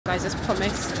guys, as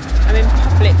promised. I'm in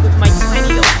public with my tiny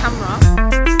little camera.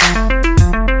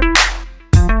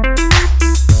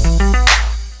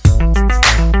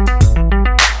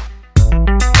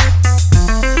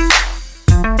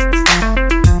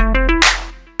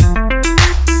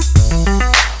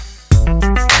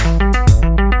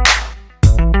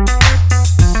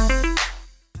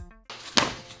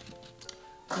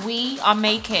 We are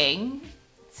making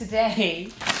today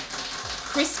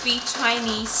crispy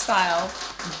Chinese style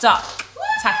duck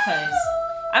tacos.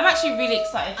 I'm actually really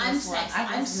excited for this one.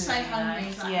 I'm so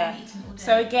hungry. Yeah.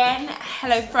 So again,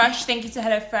 HelloFresh. Thank you to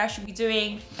HelloFresh. We'll be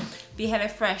doing the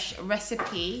HelloFresh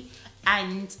recipe,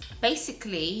 and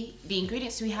basically the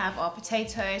ingredients we have are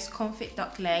potatoes, confit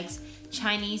duck legs,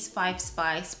 Chinese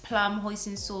 5-spice, plum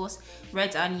hoisin sauce,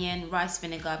 red onion, rice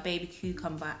vinegar, baby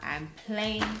cucumber, and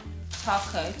plain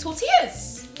taco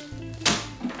tortillas.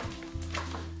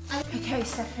 Okay,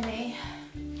 Stephanie,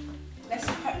 let's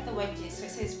prep the wedges. So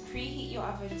it says preheat your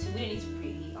oven to, we don't need to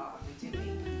preheat our oven, do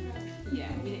we?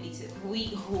 Yeah, we don't need to,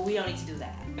 we don't need to do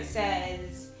that. It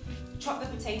says chop the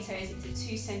potatoes into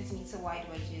 2 centimeter wide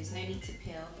wedges, no need to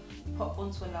peel. Pop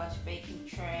onto a large baking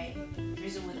tray,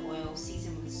 drizzle with oil,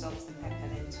 season with salt and pepper,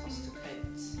 then toss to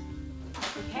coat.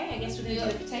 Okay, I guess we're going to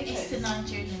do the potatoes. It's the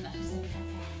Nigerian that says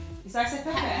pepper. Is that said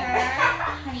pepper?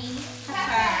 Honey,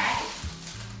 pepper.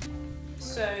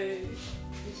 So,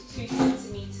 it's 2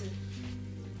 centimeters.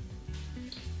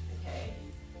 Okay.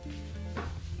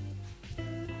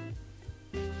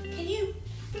 Can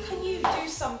you do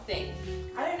something?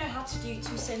 I don't know how to do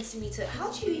 2 centimeter. How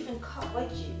do you even cut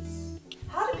wedges?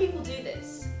 How do people do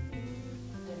this? I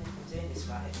don't know if I'm doing this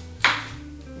right.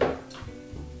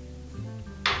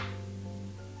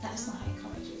 That's not how you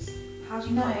cut wedges. How do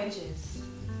you cut wedges?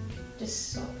 Just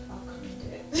stop, I'll come and do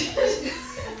it.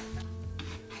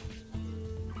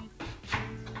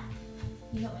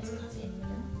 You're not meant to cut it in the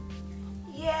middle?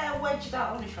 Yeah, wedge that.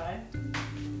 I want to try.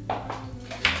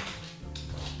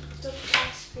 Stop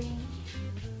the screen.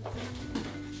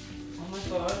 Oh my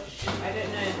gosh, I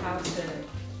don't know how to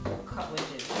cut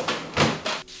wedges.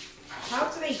 How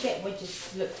do they get wedges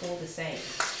to look all the same?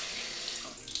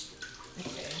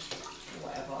 Okay,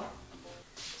 whatever.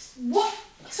 What?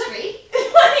 Sorry?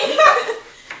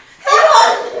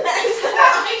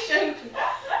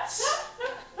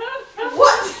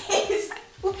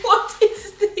 What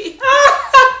is this?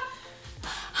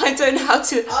 I don't know how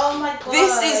to. Oh my god.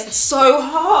 This is so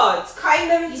hard. Cutting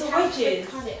them into wedges. You have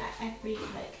to cut it at every,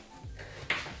 like,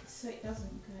 so it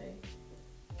doesn't go.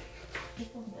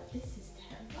 This is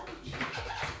terrible.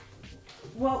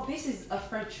 Well, this is a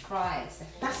French fry.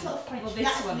 That's not a French fry. Well,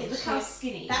 this one. Look how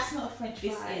skinny. That's not a French fry.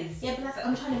 This is. Yeah, but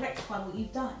I'm trying to rectify what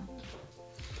you've done.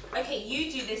 Okay,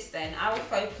 you do this then. I will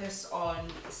focus on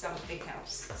something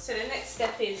else. So the next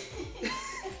step is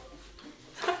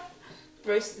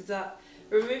roast the duck.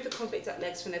 Remove the confit duck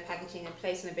legs from their packaging and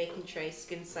place in a baking tray,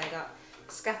 skin side up.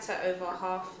 Scatter over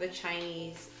half the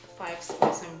Chinese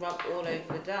 5-spice and rub all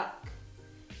over the duck.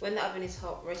 When the oven is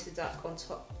hot, roast the duck on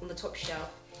the top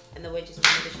shelf and the wedges on the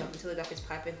middle shelf until the duck is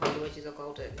piping hot and the wedges are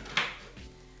golden.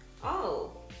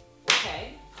 Oh,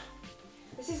 okay.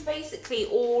 This is basically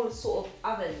all sort of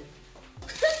oven.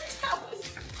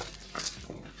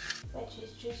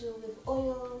 Wedges drizzle with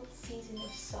oil, season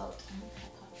with salt and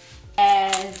pepper.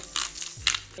 Yes.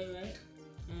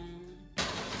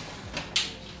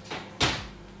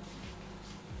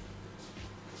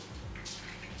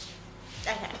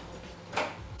 Okay.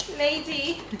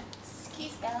 Lady.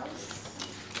 Excuse bells.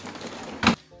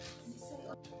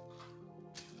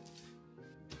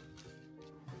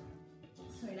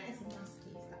 Sorry, that is a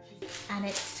masterpiece actually. And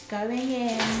it's going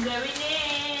in. It's going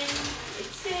in.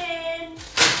 It's in.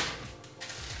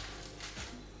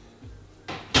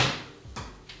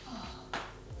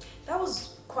 That was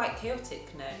quite chaotic,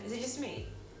 no? Is it just me?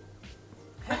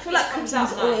 I feel like cooking is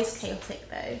always chaotic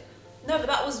though. No, but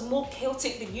that was more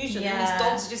chaotic than usual. Yeah. These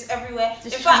dogs are just everywhere.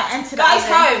 Just in fact, guys,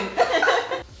 home.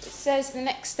 It says the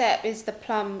next step is the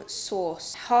plum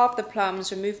sauce. Halve the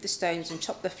plums, remove the stones, and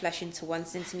chop the flesh into 1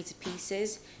 centimeter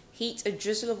pieces. Heat a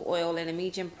drizzle of oil in a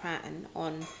medium pan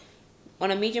on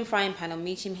a medium frying pan on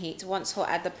medium heat. Once hot,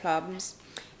 add the plums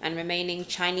and remaining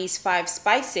Chinese 5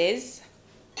 spices.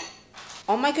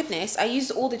 Oh my goodness! I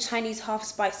used all the Chinese half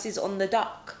spices on the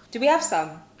duck. Do we have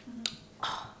some?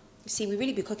 See, we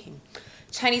really be cooking.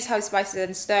 Chinese half spices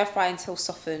and stir fry until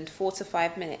softened, 4 to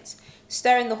 5 minutes.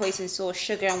 Stir in the hoisin sauce,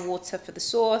 sugar and water for the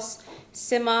sauce.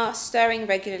 Simmer, stirring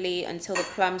regularly until the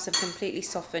plums have completely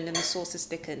softened and the sauce is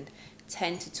thickened.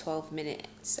 10 to 12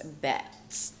 minutes,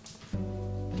 bet.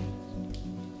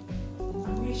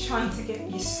 I'm really trying to get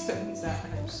these stones out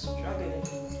and I'm struggling.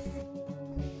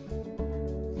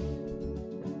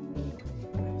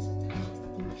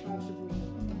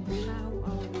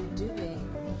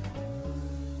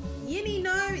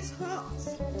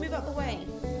 out the way.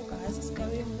 Guys, it's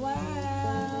going well.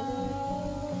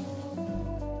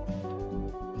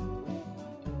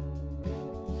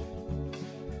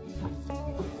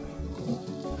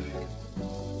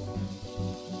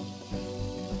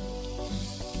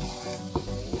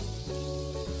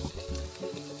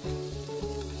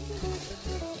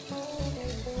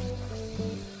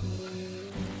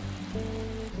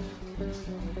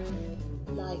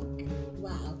 Like,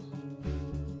 wow.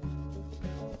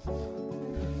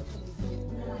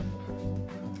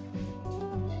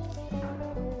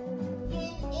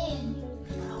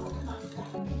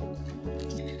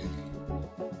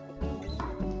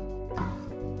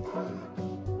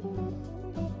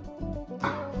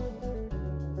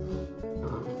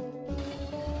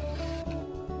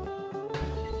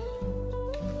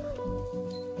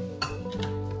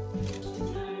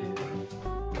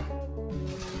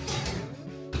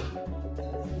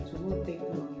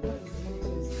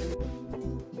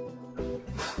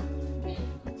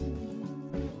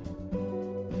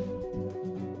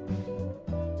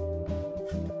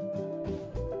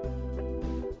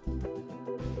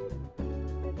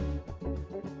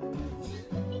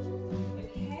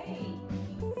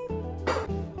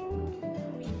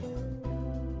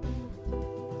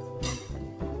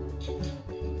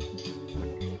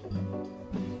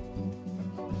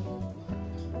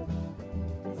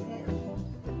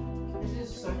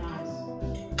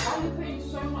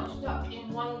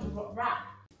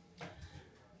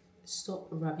 Stop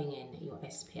rubbing in your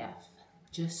SPF.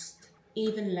 Just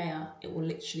even layer, it will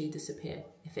literally disappear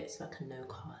if it's like a no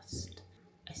cast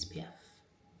SPF.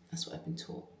 That's what I've been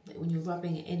taught. Like when you're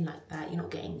rubbing it in like that, you're not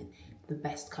getting the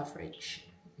best coverage.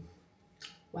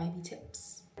 YB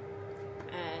tips.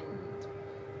 And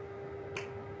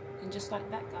just like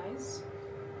that, guys,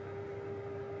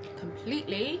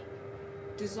 completely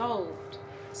dissolved.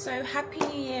 So happy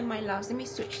new year, my loves. Let me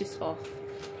switch this off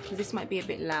because this might be a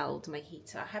bit loud, my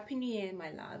heater. Happy new year,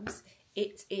 my loves.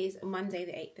 It is Monday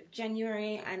the 8th of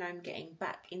January and I'm getting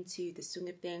back into the swing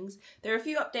of things. There are a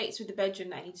few updates with the bedroom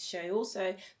that I need to show you. Also,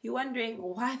 if you're wondering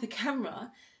why the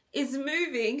camera is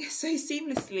moving so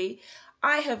seamlessly,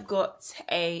 I have got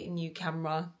a new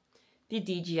camera, the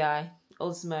DJI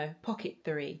Osmo Pocket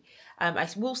 3. I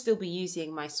will still be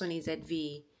using my Sony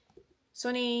ZV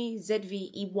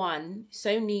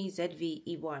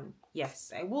E1.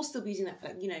 Yes, I will still be using that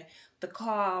for, you know, the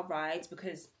car rides,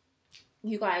 because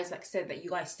you guys like said that you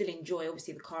guys still enjoy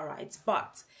obviously the car rides.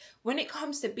 But when it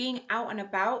comes to being out and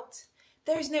about,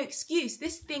 there is no excuse.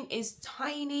 This thing is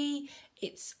tiny.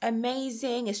 It's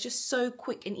amazing. It's just so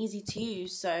quick and easy to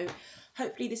use. So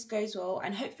hopefully this goes well,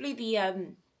 and hopefully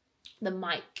the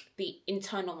mic, the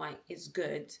internal mic, is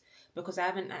good, because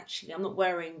I'm not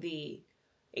wearing the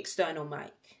external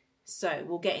mic. So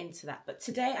we'll get into that. But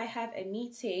today I have a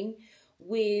meeting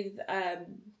with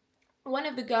one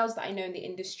of the girls that I know in the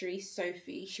industry,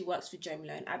 Sophie. She works for Joe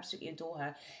Malone. Absolutely adore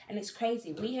her. And it's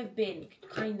crazy. We have been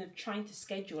kind of trying to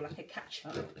schedule like a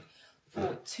catch-up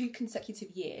for 2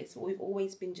 consecutive years. But we've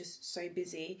always been just so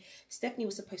busy. Stephanie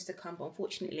was supposed to come, but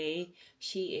unfortunately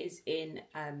she is in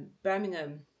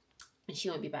Birmingham and she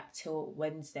won't be back till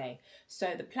Wednesday.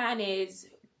 So the plan is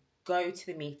go to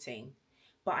the meeting.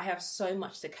 But I have so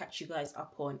much to catch you guys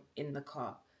up on in the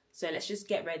car. So let's just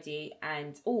get ready.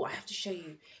 And, oh, I have to show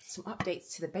you some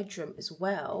updates to the bedroom as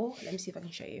well. Let me see if I can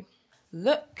show you.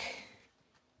 Look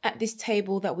at this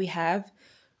table that we have.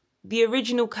 The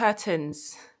original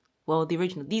curtains. Well,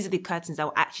 these are the curtains that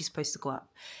were actually supposed to go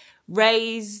up.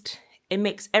 Raised. It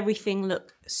makes everything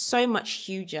look so much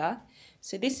huger.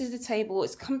 So this is the table.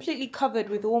 It's completely covered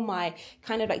with all my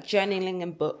kind of like journaling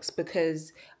and books,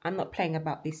 because I'm not playing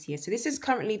about this year. So this is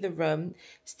currently the room.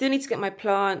 Still need to get my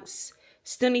plants.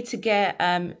 Still need to get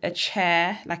a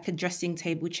chair, like a dressing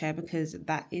table chair, because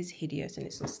that is hideous and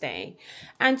it's not staying.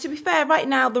 And to be fair, right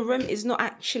now the room is not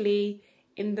actually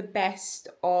in the best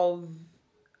of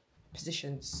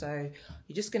positions. So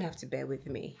you're just going to have to bear with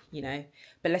me, you know.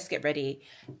 But let's get ready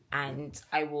and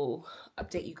I will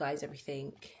update you guys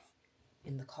everything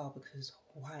in the car, because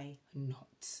why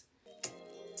not?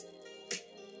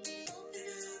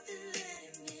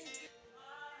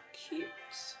 Cute.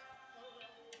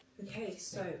 Okay,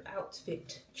 so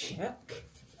outfit check.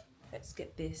 Let's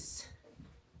get this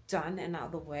done and out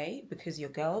of the way, because your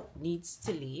girl needs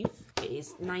to leave. It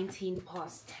is 19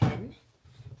 past 10,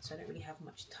 so I don't really have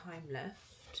much time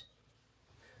left.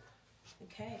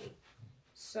 Okay,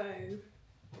 so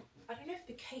I don't know if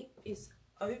the cape is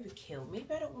overkill. Maybe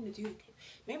I don't want to do the cape.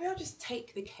 Maybe I'll just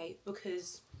take the cape,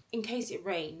 because in case it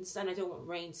rains, and I don't want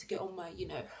rain to get on my, you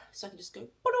know, so I can just go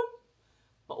ba-dum.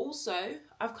 But also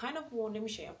I've kind of worn, let me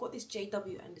show you, I've got this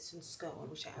JW Anderson skirt on,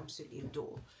 which I absolutely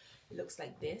adore. It looks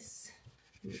like this.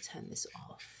 Let me turn this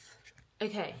off.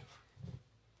 Okay.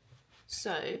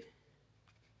 So,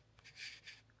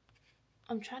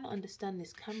 I'm trying to understand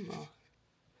this camera.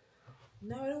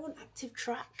 No, I don't want active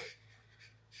track.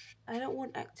 I don't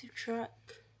want active track.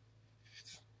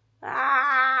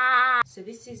 Ah! So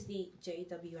this is the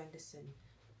J.W. Anderson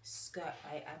skirt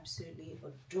I absolutely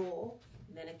adore.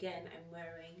 And then again, I'm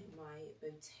wearing my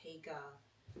Bottega,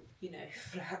 you know,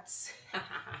 flats.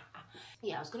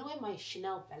 Yeah, I was gonna wear my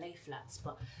Chanel ballet flats,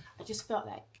 but I just felt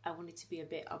like I wanted to be a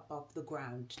bit above the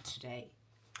ground today.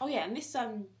 Oh yeah, and this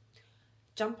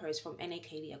jumper is from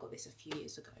NAKD. I got this a few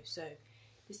years ago. So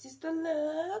this is the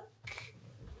look.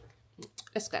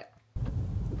 Let's go.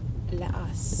 Let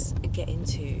us get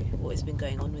into what has been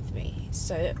going on with me.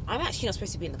 So I'm actually not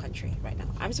supposed to be in the country right now.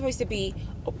 I'm supposed to be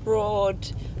abroad,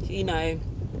 you know,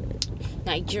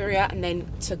 Nigeria and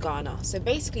then to Ghana. So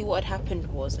basically what had happened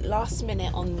was last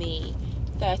minute on the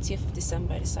 30th of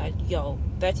December I decided, yo,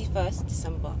 31st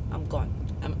December, I'm gone.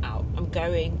 I'm out. I'm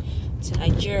going to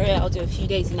Nigeria. I'll do a few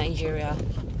days in Nigeria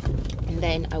and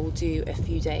then I will do a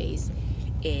few days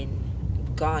in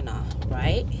Ghana,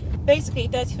 right? Basically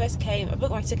 31st came, I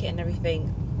booked my ticket and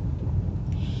everything.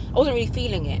 I wasn't really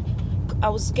feeling it. I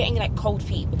was getting like cold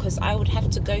feet because I would have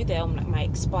to go there on like my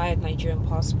expired Nigerian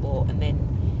passport and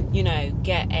then, you know,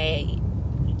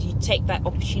 you take that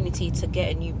opportunity to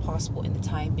get a new passport in the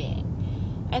time being.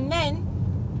 And then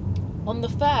on the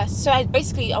 1st, so I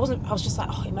was just like,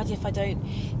 oh, imagine if I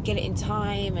don't get it in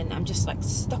time and I'm just like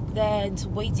stuck there and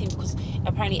waiting, because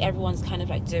apparently everyone's kind of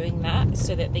like doing that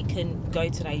so that they can go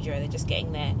to Nigeria. They're just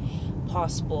getting their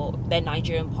passport, their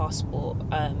Nigerian passport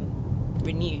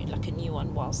renewed, like a new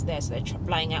one whilst there, so they're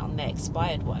flying out on their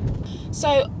expired one.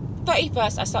 So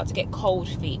 31st I start to get cold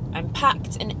feet. I'm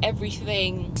packed and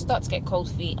everything, start to get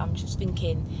cold feet. I'm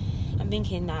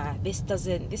thinking, nah, this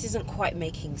isn't quite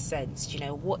making sense, you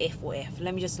know. What if,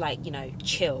 let me just like, you know,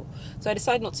 chill. So I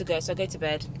decide not to go, so I go to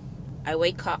bed. I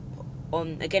wake up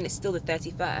on, again, it's still the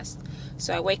 31st,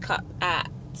 so I wake up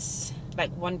at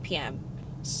like 1 p.m.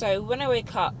 So when I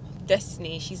wake up,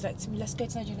 Destiny, she's like to me, let's go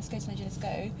to Nigeria, let's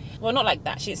go. Well, not like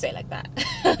that, she didn't say it like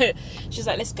that. She's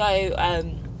like, let's go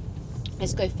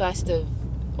 1st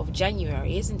of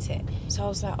January, isn't it? So I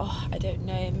was like, oh, I don't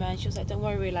know, man. She was like, don't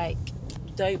worry, like,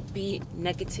 don't be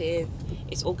negative,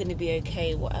 it's all gonna be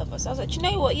okay, whatever. So I was like, you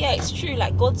know what, yeah, it's true,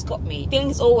 like, God's got me,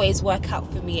 things always work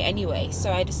out for me anyway.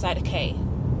 So I decide, okay,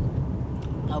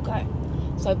 I'll go.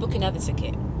 So I book another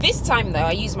ticket. This time though,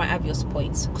 I use my Avios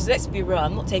points, because let's be real,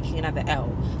 I'm not taking another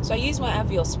L. So I use my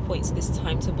Avios points this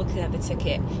time to book another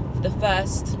ticket for the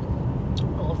 1st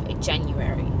of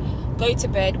January. Go to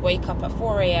bed, wake up at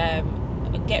 4 a.m,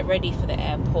 get ready for the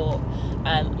airport.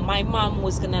 My mum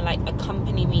was gonna like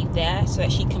accompany me there so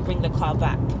that she can bring the car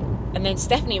back. And then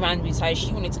Stephanie randomly decided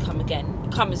she wanted to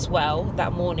come as well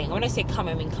that morning. And when I say come,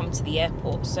 I mean come to the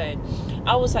airport. So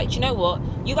I was like, do you know what?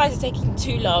 You guys are taking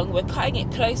too long. We're cutting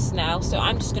it close now. So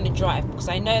I'm just going to drive, because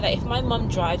I know that if my mum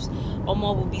drives,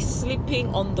 Omar will be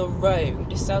sleeping on the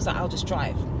road. So I was like, I'll just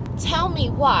drive. Tell me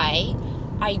why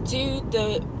I do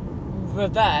the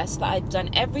reverse that I've done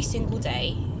every single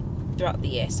day throughout the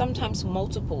year, sometimes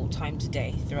multiple times a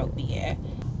day throughout the year.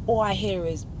 All I hear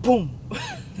is boom.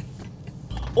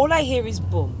 All I hear is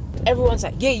boom. Everyone's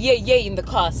like, yeah in the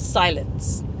car.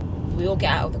 Silence. We all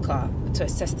get out of the car to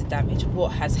assess the damage.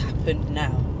 What has happened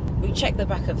now? We check the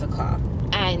back of the car,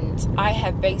 and I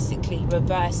have basically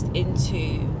reversed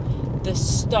into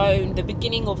the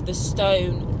beginning of the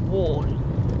stone wall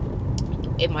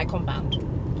in my compound.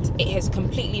 It has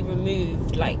completely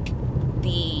removed like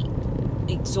the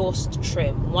exhaust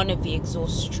trim, one of the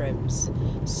exhaust trims.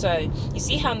 So you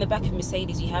see how in the back of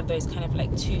Mercedes you have those kind of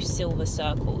like 2 silver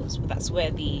circles? That's where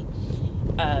the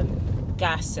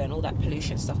gas and all that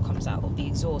pollution stuff comes out of the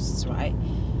exhausts, right?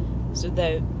 So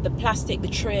the plastic, the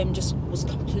trim just was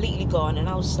completely gone, and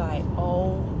I was like,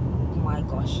 oh my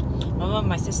gosh. My mum and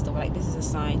my sister were like, this is a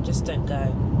sign, just don't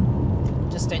go,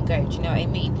 do you know what I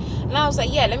mean? And I was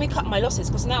like, yeah, let me cut my losses,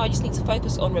 because now I just need to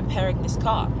focus on repairing this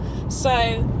car. So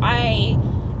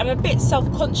I'm a bit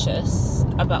self-conscious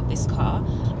about this car.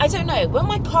 I don't know, when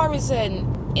my car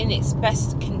isn't in its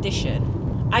best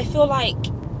condition, I feel like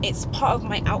it's part of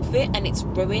my outfit and it's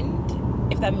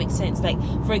ruined, if that makes sense. Like,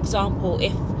 for example,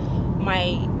 if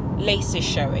my lace is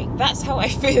showing, that's how I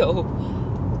feel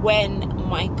when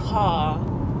my car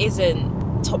isn't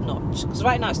top notch, because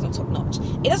right now it's not top notch.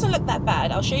 It doesn't look that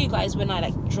bad. I'll show you guys when I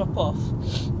like drop off,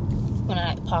 when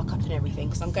I like park up and everything,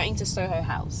 because I'm going to Soho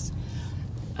House.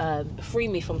 free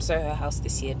me from Soho House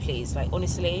this year, please. Like,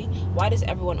 honestly, why does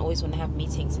everyone always want to have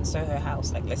meetings in Soho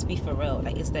House? Like, let's be for real.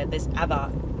 Like, there's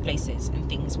other places and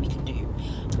things we can do.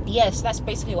 Yes, that's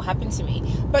basically what happened to me.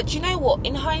 But you know what,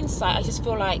 in hindsight, I just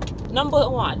feel like, number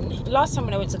one, last time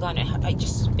when I went to Ghana,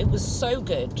 it was so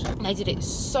good and I did it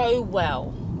so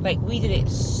well. Like, we did it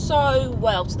so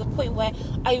well to the point where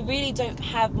I really don't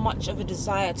have much of a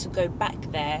desire to go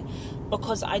back there,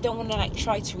 because I don't want to like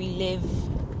try to relive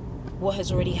what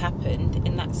has already happened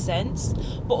in that sense.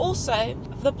 But also,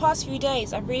 for the past few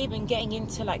days, I've really been getting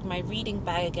into like my reading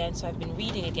bag again, so I've been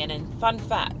reading again. And fun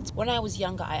fact, when I was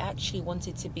younger, I actually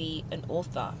wanted to be an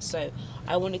author, so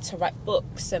I wanted to write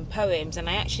books and poems, and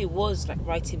I actually was like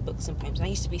writing books and poems, and I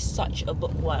used to be such a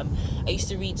bookworm. I used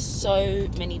to read so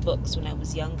many books when I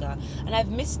was younger, and I've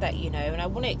missed that, you know, and I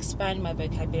want to expand my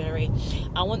vocabulary.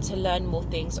 I want to learn more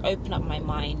things, open up my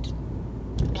mind.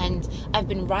 And I've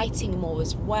been writing more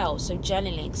as well, so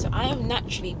journaling. So I am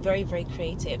naturally very, very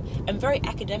creative and very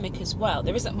academic as well.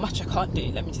 There isn't much I can't do,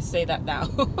 let me just say that now.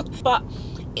 But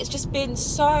it's just been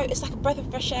it's like a breath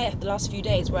of fresh air the last few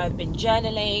days, where I've been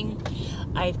journaling,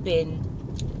 I've been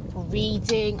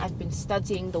reading, I've been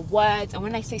studying the word. And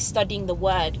when I say studying the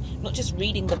word, not just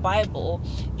reading the Bible,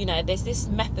 you know, there's this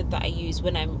method that I use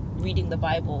when I'm reading the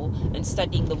Bible and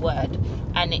studying the word,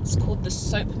 and it's called the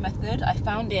SOAP method. I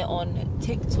found it on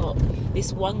TikTok.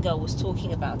 This one girl was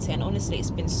talking about it, and honestly, it's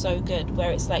been so good,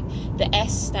 where it's like the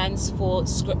S stands for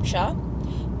scripture,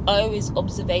 O is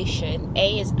observation,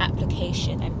 A is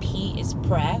application, and P is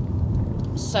prayer.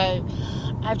 So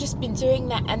I've just been doing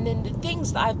that, and then the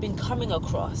things that I've been coming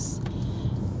across,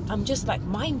 I'm just like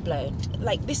mind blown.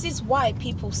 Like, this is why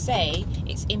people say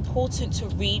it's important to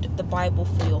read the Bible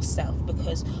for yourself,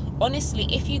 because honestly,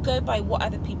 if you go by what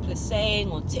other people are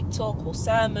saying on TikTok or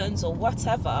sermons or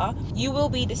whatever, you will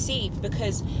be deceived,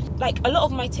 because like a lot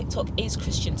of my TikTok is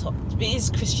Christian TikTok,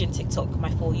 my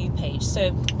For You page.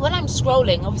 So when I'm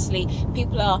scrolling, obviously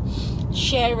people are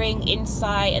sharing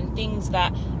insight and things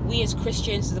that we as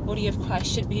Christians, as the body of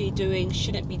Christ, should be doing,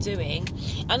 shouldn't be doing.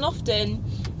 And often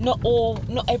not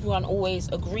everyone always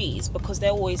agrees, because they're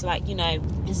always like, you know,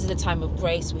 this is a time of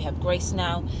grace, we have grace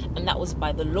now, and that was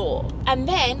by the law. And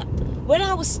then when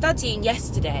I was studying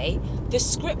yesterday, the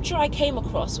scripture I came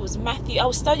across was I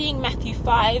was studying Matthew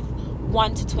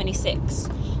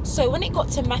 5:1-26. So when it got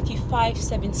to Matthew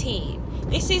 5:17,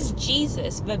 this is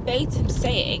Jesus verbatim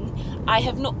saying, I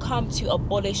have not come to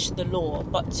abolish the law,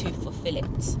 but to fulfill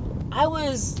it. I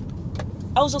was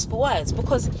lost for words,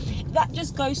 because that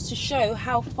just goes to show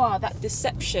how far that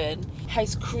deception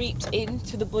has creeped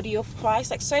into the body of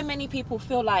Christ. Like, so many people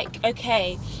feel like,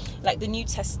 okay, like the New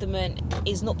Testament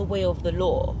is not the way of the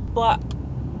law. But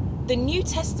the New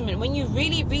Testament, when you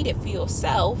really read it for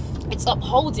yourself, it's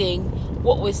upholding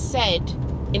what was said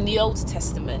in the Old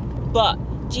Testament. But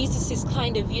Jesus is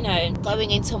kind of, you know,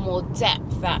 going into more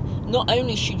depth that not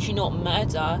only should you not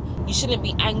murder, you shouldn't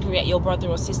be angry at your brother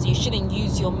or sister, you shouldn't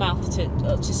use your mouth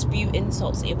to spew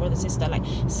insults at your brother or sister, like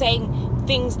saying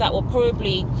things that were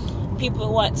probably people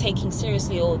weren't taking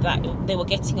seriously or that they were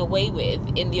getting away with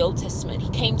in the Old Testament. He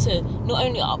came to not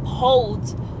only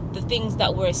uphold the things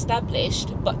that were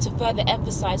established, but to further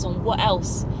emphasize on what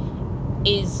else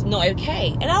is not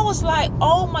okay. And I was like,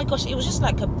 oh my gosh, it was just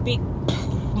like a big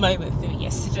moment for me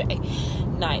yesterday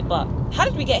night. But how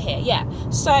did we get here? Yeah,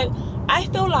 so I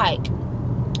feel like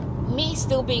me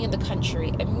still being in the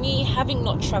country and me having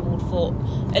not traveled for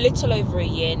a little over a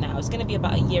year now, it's going to be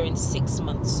about a year and 6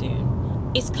 months soon,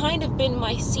 it's kind of been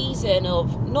my season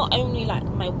of not only like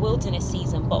my wilderness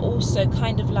season, but also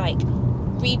kind of like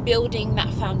rebuilding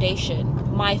that foundation,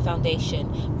 my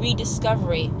foundation,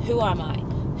 rediscovery. Who am I?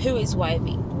 Who is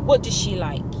Yvie? What does she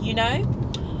like? You know?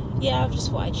 Yeah, I've just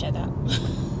thought I'd share that.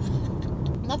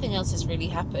 Nothing else has really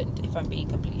happened, if I'm being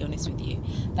completely honest with you.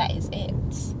 That is it.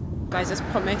 Guys, as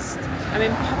promised, I'm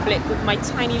in public with my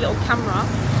tiny little camera,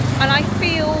 and I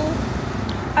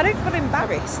don't feel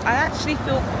embarrassed. I actually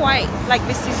feel quite like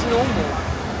this is normal.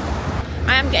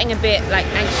 I am getting a bit like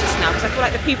anxious now, because I feel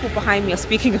like the people behind me are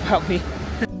speaking about me.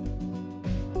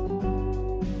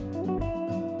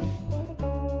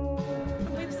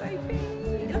 With Sophie,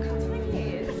 look how tiny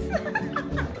he is.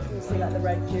 You see like the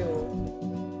red jewel.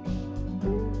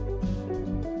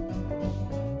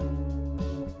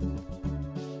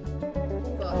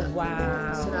 Oh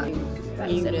wow, so that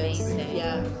is amazing.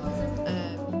 Yeah.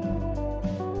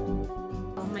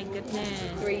 Oh my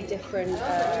goodness. 3 different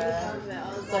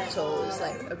bottles,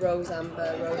 like a rose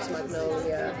amber, rose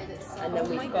magnolia, and then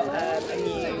we've got a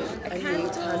new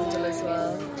candle as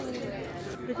well.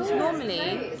 Because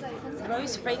normally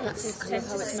rose fragrances tend to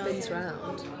how it smell, spins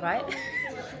round, right?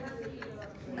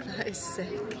 That is sick.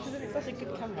 It's such a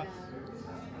good camera.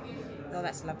 Oh,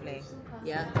 that's lovely.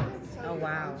 Yeah. Oh,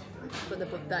 wow. But the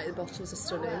bottles are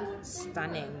stunning.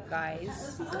 Stunning,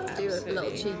 guys. Do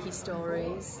little cheeky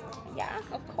stories. Yeah,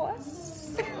 of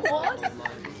course. Of course.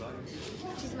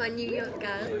 She's my New York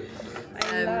girl.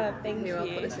 I love, thank here, you. I'll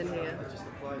put this in here.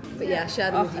 But yeah,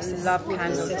 share them with I you. love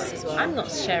candles. As well. I'm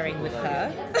not sharing with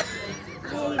her.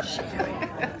 I'm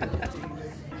sharing.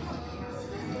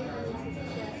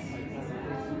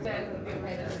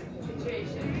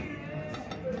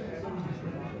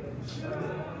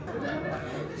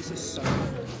 This is so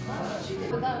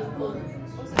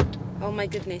Oh my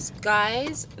goodness,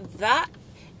 guys,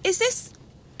 is this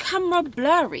camera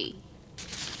blurry?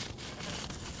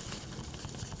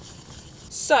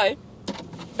 So,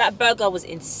 that burger was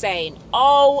insane.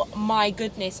 Oh my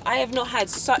goodness, I have not had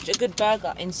such a good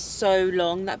burger in so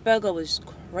long. That burger was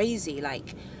crazy.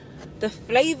 Like, the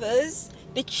flavors,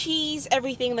 the cheese,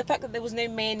 everything, the fact that there was no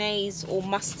mayonnaise or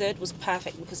mustard was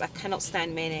perfect, because I cannot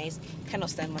stand mayonnaise, cannot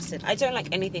stand mustard. I don't like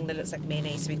anything that looks like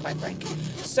mayonnaise, to be quite frank.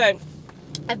 So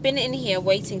I've been in here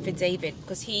waiting for David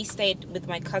because he stayed with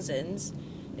my cousins.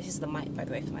 This is the mic, by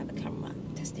the way, for my other camera.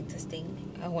 Testing, testing.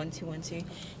 1 2 1 2.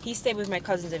 He stayed with my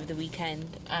cousins over the weekend,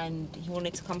 and he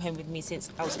wanted to come home with me since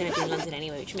I was going to be in London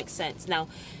anyway, which makes sense. Now,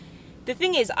 the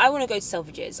thing is, I want to go to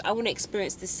Selfridges. I want to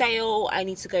experience the sale. I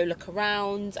need to go look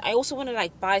around. I also want to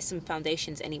like buy some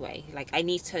foundations anyway. Like, I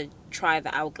need to try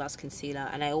the Hourglass concealer,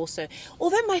 and I also,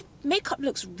 although my makeup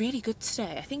looks really good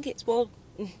today, I think it's, well,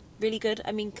 really good.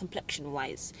 I mean, complexion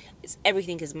wise,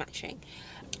 everything is matching.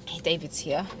 Hey, David's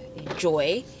here.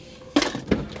 Joy.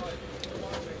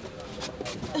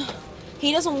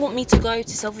 He doesn't want me to go to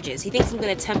Selfridges. He thinks I'm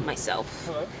going to tempt myself.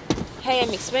 Hello. Hey, I'm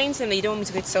explaining to him that you don't want me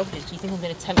to go to Selfridges. Do you think I'm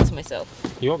going to tempt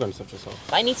myself? You are going to Selfridges yourself.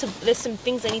 But I need to, there's some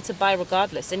things I need to buy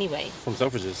regardless anyway. From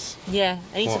Selfridges? Yeah,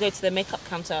 I need What? to go to the makeup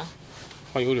counter.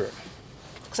 Why you order it?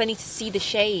 Because I need to see the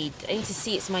shade. I need to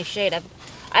see it's my shade.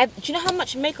 Do you know how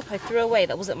much makeup I threw away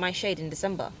that wasn't my shade in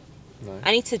December? No.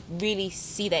 I need to really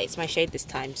see that it's my shade this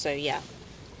time, so yeah.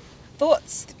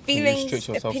 Thoughts, feelings, Can you restrict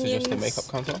yourself opinions? to just the makeup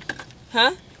counter?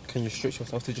 Huh? Can you restrict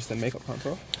yourself to just the makeup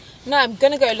counter? No, I'm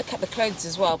going to go look at the clothes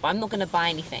as well, but I'm not going to buy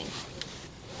anything.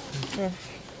 Yeah.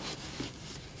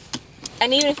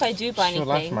 And even if I do buy It's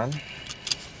your anything, life, man.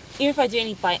 even if I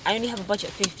do buy, I only have a budget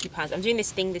of £50. I'm doing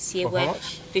this thing this year For where how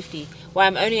much? 50, where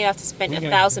I'm only allowed to spend What are you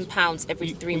gonna- £1,000 every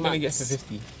 3 You're going to get months. for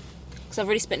 50. Because I've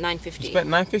already spent £950. You spent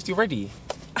 $9.50 already.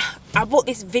 I bought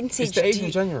this vintage. It's the 8th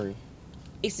of January.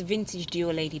 It's a vintage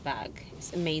Dior lady bag.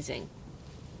 It's amazing.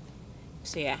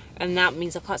 So yeah, and that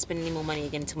means I can't spend any more money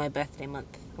again until my birthday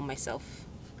month on myself.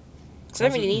 Because I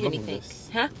don't How's really it need gone with anything. this?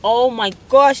 Huh? Oh my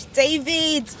gosh,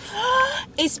 David!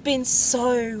 It's been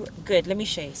so good. Let me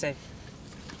show you. So,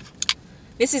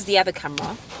 this is the other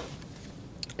camera.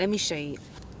 Let me show you.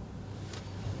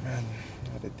 Man,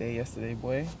 I had a day yesterday,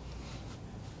 boy.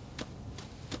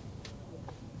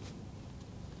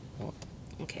 What?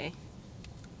 Okay.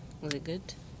 Was it good?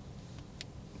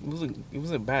 It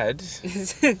wasn't bad.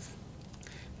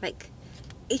 Like,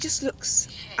 it just looks...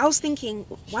 I was thinking,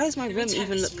 why does my room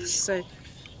even look so...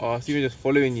 Oh, so you're just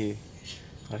following you.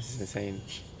 Oh, this is insane.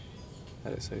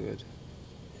 That looks so good.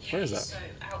 Where is that?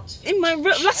 In my room?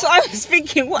 That's what I was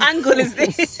thinking. What angle is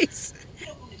this? I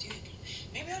don't want to do it.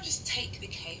 Maybe I'll just take the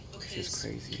cape This is because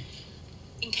crazy.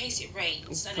 in case it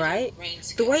rains, I don't Right? want rain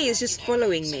to The go way out, it's just you know,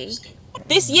 following so me. just go-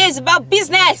 This year is about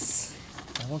business.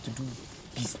 I want to do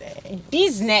business.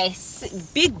 Business.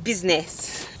 Big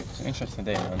business. It's an interesting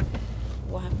day, man.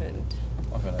 What happened?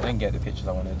 I didn't get the pictures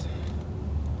I wanted.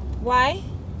 Why?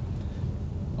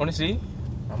 Honestly,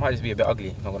 I might just be a bit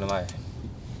ugly, not gonna lie.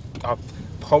 I'll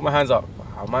hold my hands up.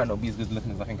 I might not be as good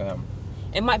looking as I think I am.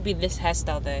 It might be this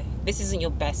hairstyle though. This isn't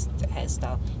your best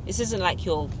hairstyle. This isn't like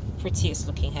your prettiest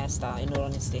looking hairstyle, in all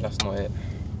honesty. That's not it.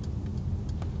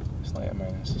 It's not it,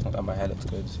 man. It's just not that my hair looks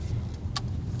good.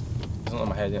 It's not that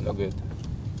my hair didn't look good.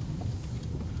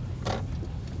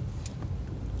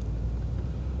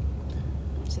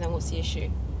 So then what's the issue?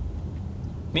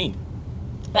 Me?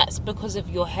 That's because of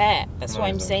your hair. That's No, what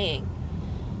I'm it's not. saying.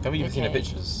 Have you even seen the Okay.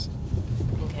 pictures?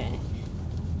 Okay.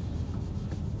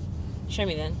 Show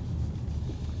me then.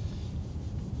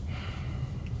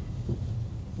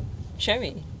 Show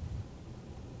me.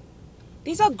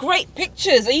 These are great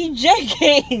pictures. Are you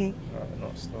joking? No,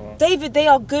 not still. David, they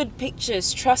are good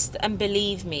pictures. Trust and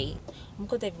believe me. Oh my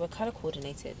god, David, we're colour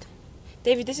coordinated.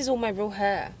 David, this is all my real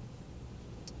hair.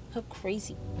 How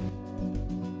crazy.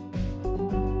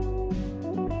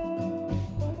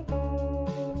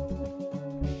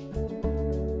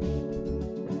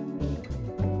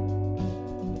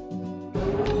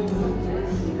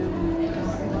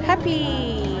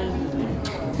 Happy.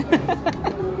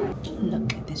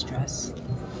 Look at this dress.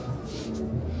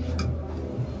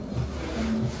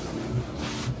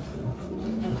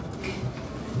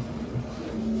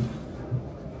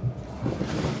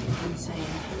 Insane.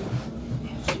 I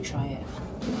have to try it.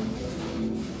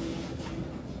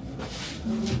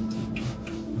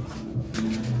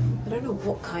 I don't know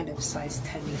what kind of size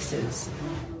 10 this is,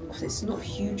 because it's not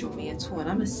huge on me at all, and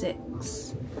I'm a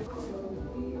 6.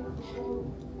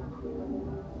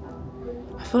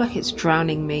 I feel like it's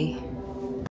drowning me.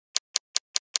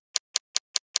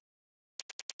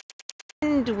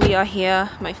 And we are here,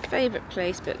 my favourite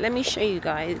place, but let me show you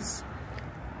guys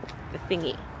the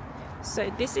thingy. So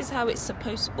this is how it's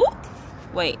supposed to... Oh!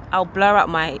 Wait, I'll blur out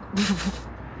my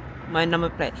my number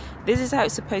plate. This is how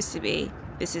it's supposed to be.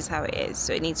 This is how it is,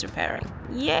 so it needs repairing.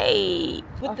 Yay!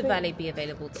 Would the valet be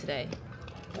available today?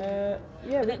 Yeah,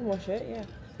 we can wash it, yeah.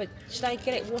 But should I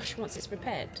get it washed once it's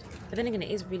repaired? But then again,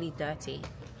 it is really dirty.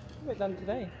 We're done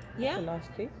today. Yeah? That's a nice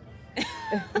key.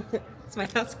 It's my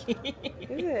house key.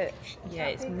 Is it? Yeah,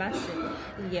 it's massive.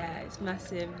 Yeah, it's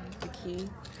massive, the key.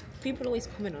 People always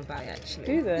comment about it, actually.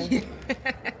 Do they?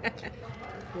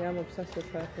 Yeah, I'm obsessed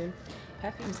with perfume.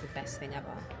 Perfume's the best thing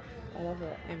ever. I love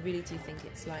it. I really do think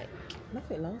it's like...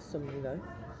 Nothing lasts on me though.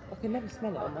 I can never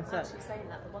smell it on myself. Actually saying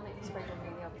that, the one that you sprayed on me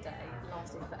the other day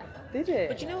lasted forever. Did it?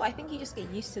 But you know what? I think you just get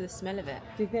used to the smell of it.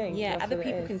 Do you think? Yeah, That's other what it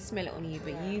people is? can smell it on you,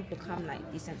 but you become like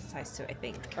desensitized to it, I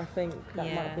think. I think that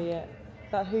Yeah. might be it.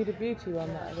 That Huda Beauty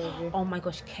one that I gave you. Oh my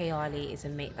gosh, Kayali is a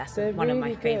mate. That's They're one of my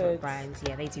really favorite good. brands.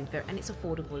 Yeah, they do very, and it's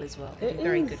affordable as well. It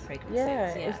Very is. good fragrances.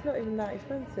 Yeah, Yeah, it's not even that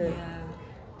expensive. Yeah.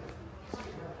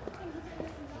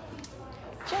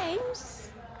 James.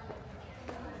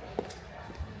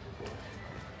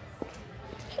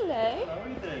 Hello. How are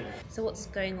you doing? So what's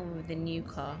going on with the new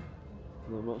car?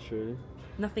 Not much really.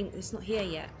 Nothing. It's not here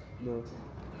yet. No.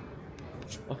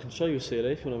 I can show you a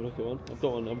CLA if you want to have a look at one. I've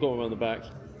got one. I've got one around the back.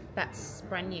 That's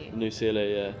brand new. The new CLA,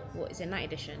 yeah. What is it? Night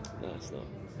edition. No, it's not.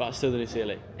 But it's still the new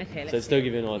CLA. Okay. So Let's still see.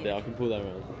 give you an idea. I can pull that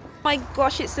around. My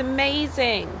gosh, it's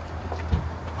amazing.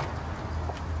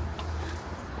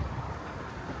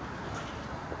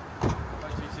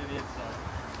 Wait till you see the inside.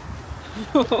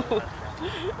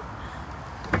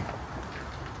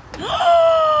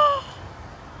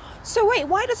 So wait,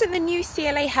 why doesn't the new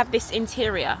CLA have this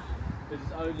interior? This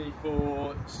is only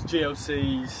for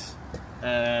GLCs,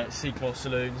 C-Class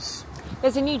saloons.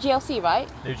 There's a new GLC, right?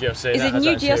 New GLC. Is that it has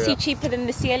new that interior. GLC cheaper than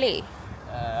the CLE?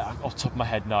 Off the top of my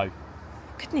head, no.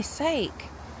 Goodness sake.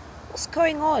 What's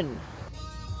going on?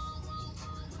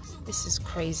 This is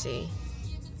crazy.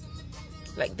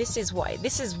 Like, this is why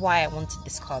I wanted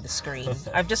this car, the screen.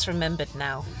 I've just remembered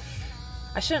now.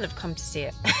 I shouldn't have come to see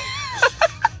it.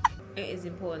 It is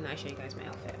important that I show you guys my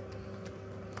outfit.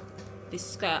 This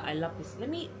skirt, I love this.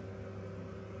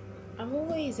 I'm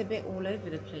always a bit all over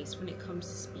the place when it comes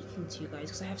to speaking to you guys,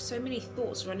 because I have so many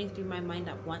thoughts running through my mind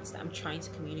at once that I'm trying to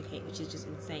communicate, which is just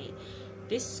insane.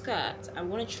 This skirt, I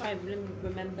want to try and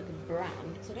remember the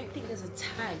brand, because I don't think there's a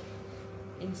tag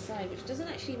inside, which doesn't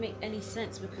actually make any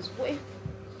sense, because what if,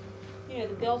 you know,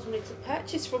 the girls wanted to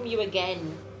purchase from you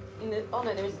again? Oh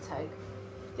no, there is a tag.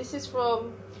 This is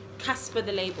from Casper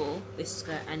the label, this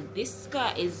skirt, and this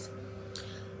skirt is...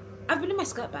 I've been in my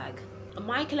skirt bag.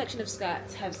 My collection of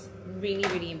skirts has really,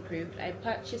 really improved. I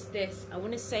purchased this, I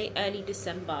want to say early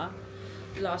December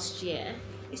last year.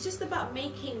 It's just about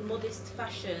making modest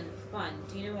fashion fun,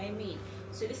 do you know what I mean?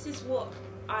 So this is what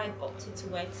I've opted to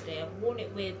wear today.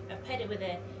 I've paired it with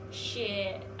a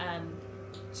sheer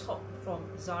top from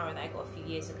Zara that I got a few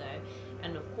years ago.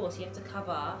 And of course you have to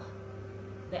cover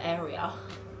the area,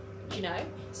 you know?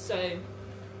 So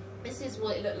this is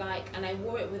what it looked like, and I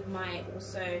wore it with my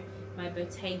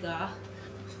Bottega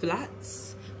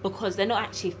flats, because they're not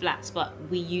actually flats, but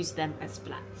we use them as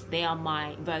flats. They are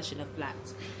my version of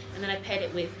flats. And then I paired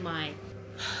it with my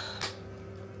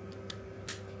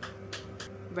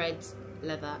red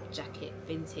leather jacket,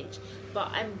 vintage. But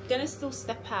I'm gonna still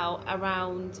step out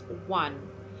around 1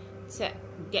 to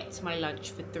get to my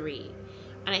lunch for 3.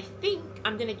 And I think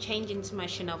I'm gonna change into my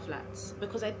Chanel flats,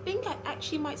 because I think I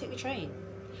actually might take the train.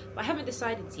 But I haven't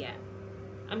decided yet.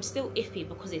 I'm still iffy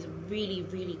because it's really,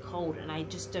 really cold, and I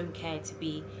just don't care to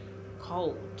be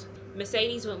cold.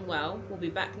 Mercedes went well. We'll be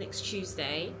back next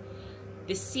Tuesday.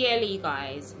 The CLE,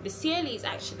 guys. The CLE is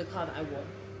actually the car that I want.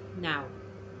 Now,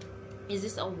 is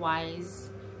this a wise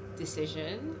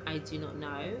decision? I do not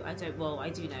know. I do know. I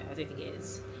don't think it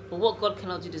is. But what God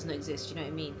cannot do does not exist, you know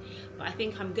what I mean? But I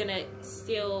think I'm gonna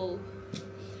still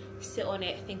sit on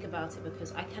it, think about it,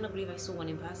 because I cannot believe I saw one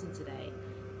in person today.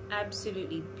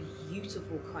 Absolutely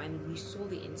beautiful car, and you saw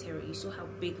the interior, you saw how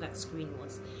big that screen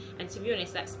was. And to be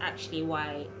honest, that's actually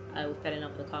why I fell in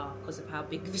love with the car, because of how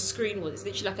big the screen was. It's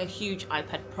literally like a huge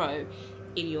iPad Pro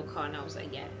in your car, and I was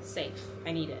like, yeah, safe,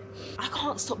 I need it. I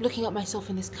can't stop looking at myself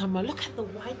in this camera. Look at the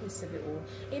wideness of it all.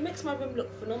 It makes my room look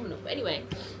phenomenal. But anyway,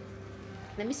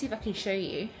 let me see if I can show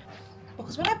you,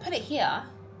 because when I put it here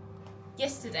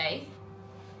yesterday,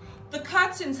 the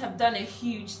curtains have done a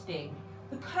huge thing.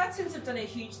 The curtains have done a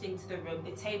huge thing to the room.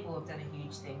 The table have done a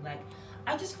huge thing. Like,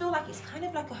 I just feel like it's kind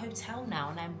of like a hotel now,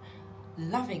 and I'm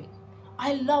loving it.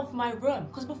 I love my room,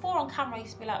 because before on camera I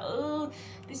used to be like, oh,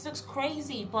 this looks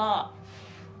crazy, but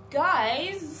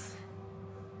guys,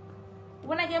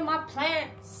 when I get my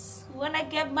plants, when I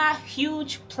get my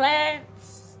huge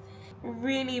plants,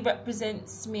 really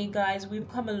represents me, guys. We've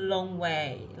come a long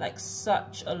way, like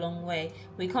such a long way.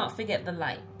 We can't forget the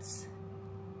lights.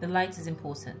 The light is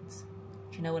important.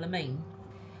 Do you know what I mean?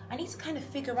 I need to kind of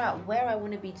figure out where I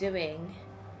want to be doing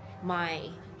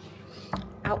my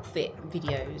outfit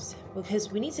videos,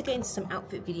 because we need to get into some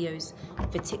outfit videos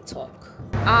for TikTok.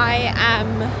 I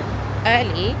am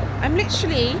early. I'm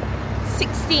literally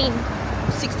 16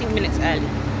 minutes early.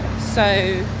 So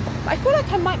I feel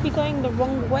like I might be going the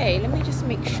wrong way. Let me just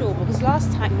make sure, because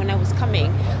last time when I was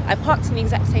coming, I parked in the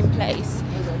exact same place.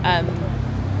 And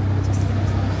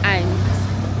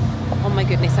oh my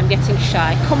goodness, I'm getting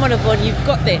shy. Come on, Yvonne, you've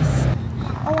got this.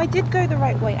 Oh, I did go the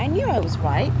right way. I knew I was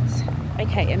right.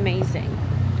 Okay, amazing.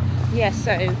 Yeah,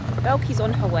 so Belky's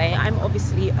on her way. I'm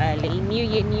obviously early. New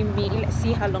year, new me. Let's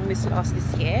see how long this lasts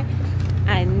this year,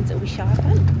 and we shall have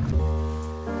fun.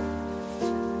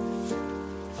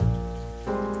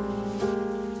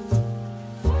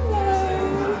 Hello.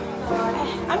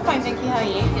 I'm fine, thank you. How are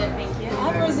you? Good, thank you. I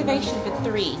have a reservation for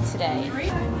 3 today. 3?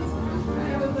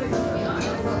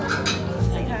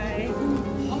 Okay.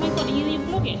 Oh my god, are you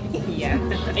vlogging? Yeah.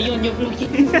 Are you on your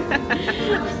vlogging?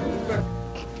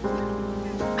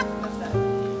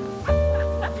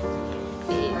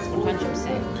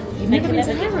 You've never been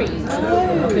to Harry's?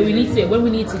 Oh. Okay, we need to, when we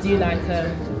need to do like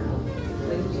a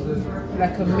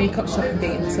makeup shopping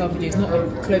date in Selfridges, not a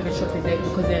clothing shopping date,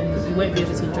 because then you won't be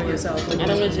able to enjoy yourself. I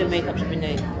don't want to do a makeup shopping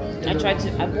date. I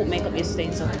bought makeup yesterday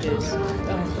in Selfridges.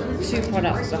 2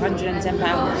 products,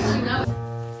 £110.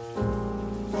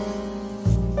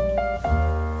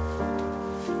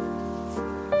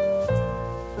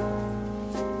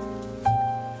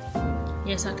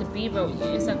 Yes, I could B-roll you.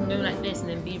 Yes, I can go like this and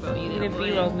then B-roll you. You're gonna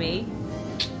B-roll me?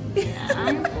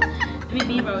 Yeah. Let me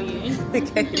B-roll you.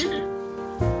 Okay.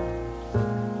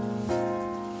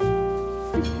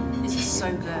 This is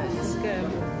so good. It's good.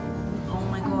 Oh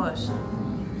my gosh.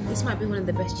 This might be one of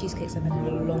the best cheesecakes I've had in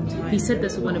a long time. He said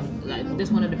this is one of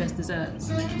the best desserts.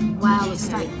 Wow, it's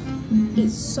like,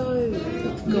 it's so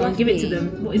Go on, give it to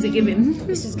them. What is it giving?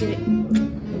 This is giving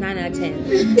 9 out of 10.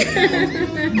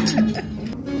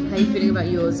 How are you feeling about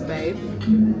yours, babe?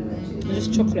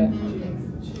 Just chocolate.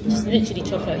 Just literally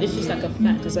chocolate. This is just like a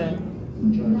fat dessert.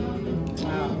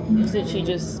 Wow. It's literally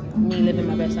just me living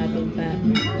my best life being fat.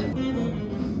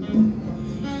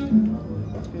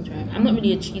 I'm not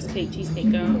really a cheesecake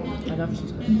girl. I love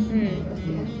cheesecake.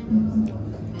 I'm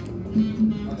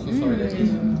so sorry,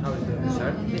 ladies. How is it?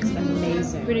 Sir? It's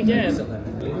amazing. Pretty good.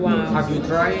 Wow. Have you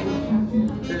tried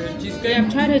cheesecake? Yeah,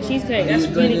 I've tried her cheesecake. That's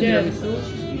really good.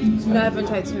 No, I haven't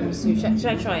tried tiramisu. Should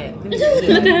I try it?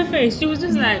 Look at her face. She was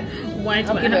just like, why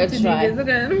do I give have it to a do try. this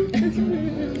again?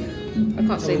 I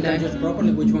can't say So no. just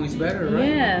properly which one is better, right?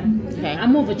 Yeah. Okay.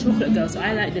 I'm more of a chocolate girl, so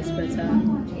I like this better.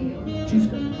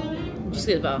 Cheesecake. Just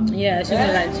get the bar. Yeah, she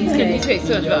doesn't like cheesecake. Cheesecake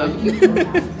so much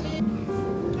better.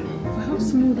 How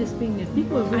small this thing is.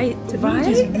 People are really, just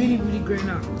really, really grown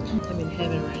up. I'm in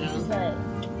heaven right now. It's like,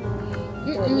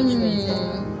 it's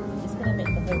gonna make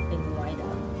the whole thing wider.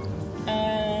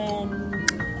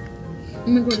 Oh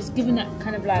my god, it's giving that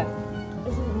kind of like,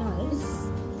 Isn't it nice?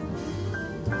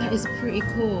 that is pretty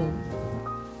cool.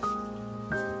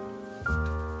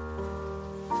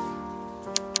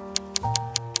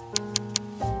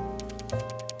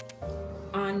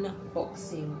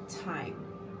 Unboxing time.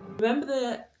 Remember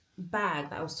the bag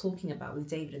that I was talking about with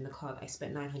David in the car that I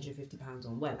spent £950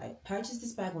 on? Well, I purchased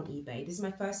this bag on eBay. This is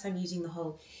my first time using the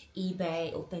whole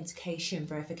eBay authentication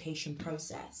verification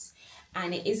process,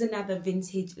 and it is another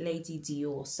vintage Lady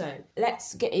Dior. So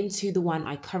let's get into the one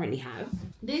I currently have.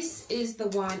 This is the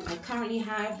one I currently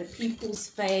have, the people's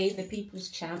fave, the people's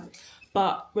champ.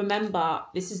 But remember,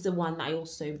 this is the one that I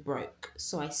also broke.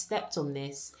 So I stepped on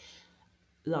this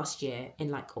last year in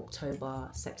like October,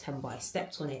 September. I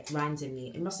stepped on it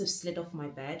randomly. It must have slid off my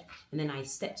bed, and then I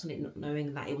stepped on it not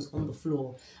knowing that it was on the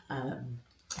floor. And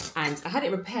I had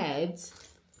it repaired,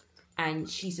 and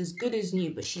she's as good as new,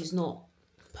 but she's not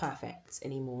perfect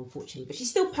anymore, unfortunately. But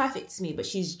she's still perfect to me, but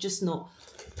she's just not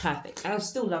perfect. And I'll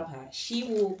still love her. She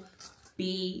will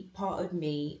be part of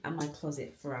me and my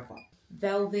closet forever.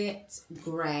 Velvet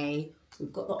grey.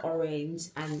 We've got the orange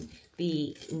and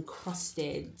the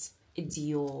encrusted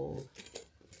Dior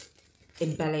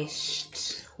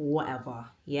embellished whatever,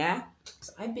 yeah?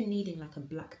 So I've been needing like a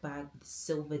black bag with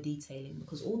silver detailing,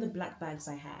 because all the black bags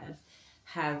I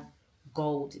have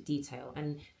gold detail,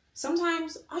 and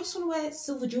sometimes I just want to wear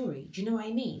silver jewelry. Do you know what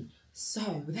I mean? So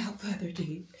without further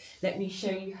ado, let me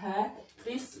show you her.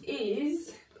 This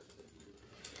is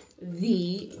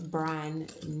the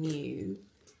brand new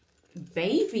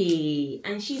baby,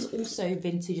 and she's also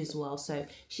vintage as well. So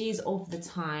she's of the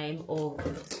time of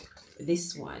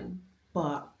this one,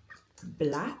 but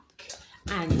black.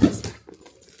 And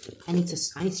I need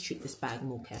to treat this bag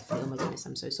more carefully. Oh my goodness,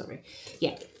 I'm so sorry.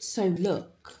 Yeah, so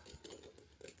look,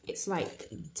 it's like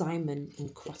diamond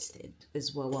encrusted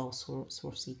as well. Well,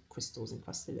 Swarovski crystals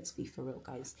encrusted. Let's be for real,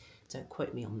 guys. Don't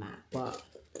quote me on that. But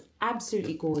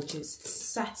absolutely gorgeous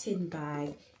satin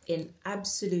bag in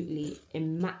absolutely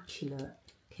immaculate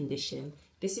condition.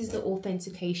 This is the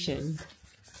authentication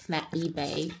that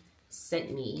eBay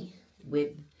sent me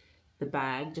with the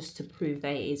bag, just to prove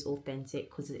that it is authentic,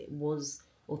 because it was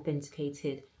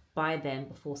authenticated by them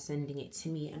before sending it to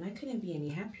me, and I couldn't be any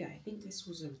happier. I think this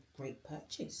was a great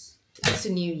purchase. It's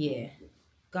a new year,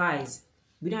 guys.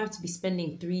 We don't have to be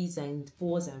spending 3s and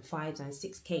 4s and 5s and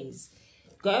 6Ks.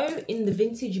 Go in the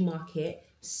vintage market,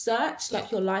 search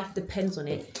like your life depends on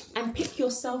it, and pick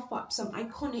yourself up some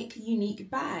iconic, unique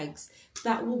bags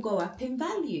that will go up in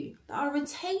value, that are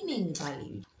retaining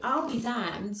value. I'll be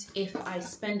damned if I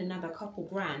spend another couple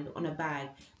grand on a bag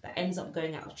that ends up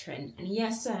going out of trend. And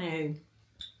yes, I know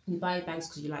you buy bags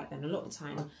because you like them. A lot of the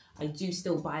time, I do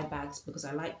still buy bags because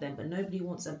I like them, but nobody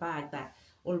wants a bag that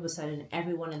all of a sudden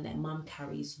everyone and their mum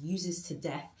carries, uses to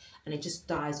death, and it just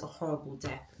dies a horrible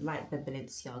death, like the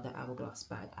Balenciaga hourglass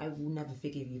bag. I will never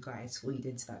forgive you guys for what you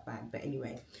did to that bag. But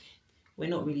anyway, we're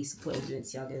not really supporting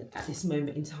Balenciaga at this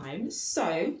moment in time.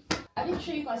 So I didn't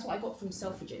show you guys what I got from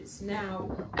Selfridges. Now,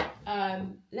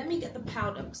 let me get the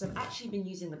powder, because I've actually been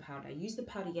using the powder. I used the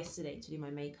powder yesterday to do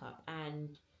my makeup,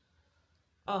 and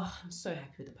oh, I'm so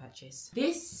happy with the purchase.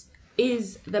 This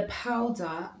is the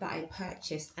powder that I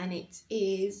purchased, and it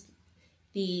is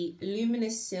the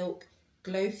Luminous Silk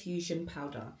Glow Fusion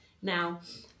powder. Now,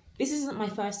 this isn't my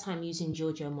first time using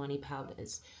Giorgio Armani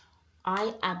powders.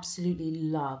 I absolutely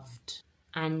loved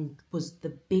and was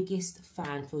the biggest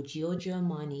fan for Giorgio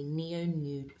Armani Neo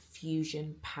Nude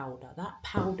Fusion powder. That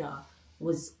powder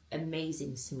was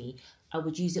amazing to me. I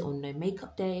would use it on no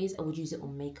makeup days. I would use it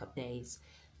on makeup days.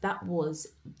 That was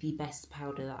the best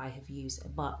powder that I have used,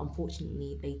 but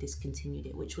unfortunately they discontinued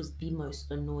it, which was the most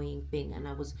annoying thing. And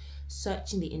I was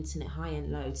searching the internet high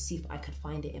and low to see if I could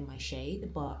find it in my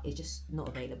shade, but it's just not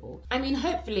available. I mean,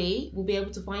 hopefully we'll be able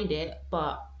to find it,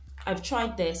 but I've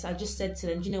tried this. I just said to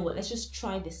them, do you know what, let's just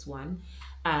try this one.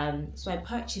 So I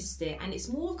purchased it, and it's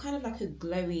more kind of like a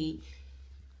glowy,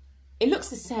 it looks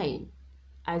the same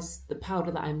as the powder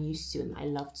that I'm used to and I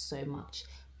loved so much.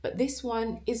 But this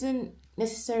one isn't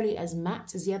necessarily as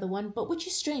matte as the other one, but which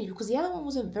is strange because the other one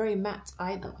wasn't very matte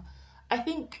either. I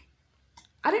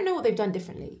don't know what they've done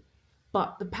differently,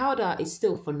 but the powder is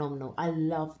still phenomenal. I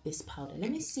love this powder.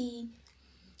 Let me see.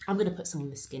 I'm going to put some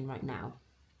on the skin right now.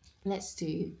 Let's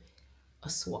do a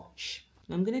swatch.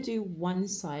 I'm going to do one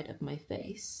side of my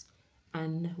face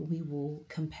and we will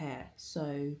compare.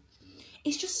 So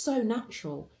it's just so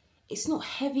natural. It's not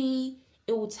heavy.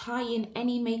 It will tie in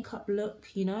any makeup look,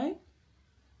 you know?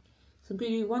 So I'm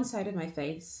going to do one side of my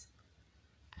face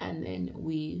and then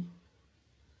we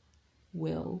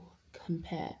will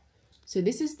compare. So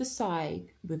this is the side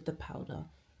with the powder.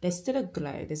 There's still a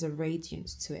glow, there's a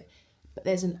radiance to it, but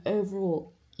there's an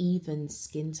overall even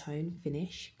skin tone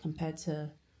finish compared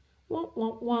to, we're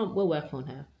working on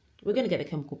her. We're going to get the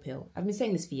chemical peel. I've been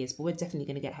saying this for years, but we're definitely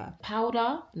going to get her.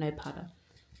 Powder, no powder.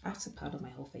 I have to powder my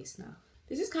whole face now.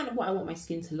 This is kind of what I want my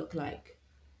skin to look like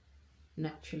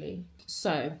naturally.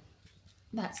 So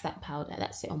that's that powder.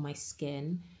 That's it on my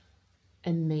skin.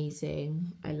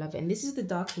 Amazing. I love it. And this is the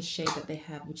darkest shade that they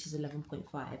have, which is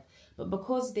 11.5. But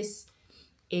because this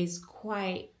is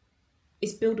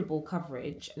it's buildable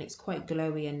coverage and it's quite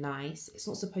glowy and nice, it's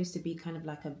not supposed to be kind of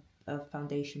like a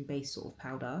foundation base sort of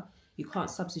powder. You can't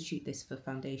substitute this for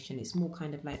foundation. It's more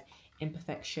kind of like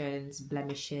imperfections,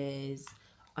 blemishes,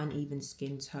 uneven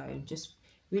skin tone, just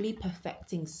really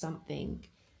perfecting something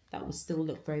that will still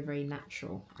look very, very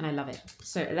natural. And I love it.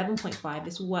 So 11.5,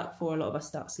 this will work for a lot of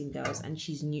us dark skin girls, and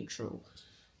she's neutral.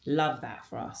 Love that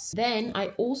for us. Then I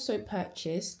also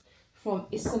purchased from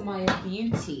Isamaya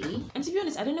Beauty. And to be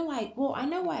honest, I don't know why, well, I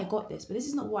know why I got this, but this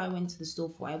is not what I went to the store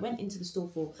for. I went into the store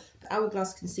for the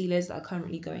Hourglass concealers that are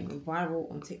currently going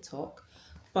viral on TikTok,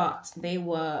 but they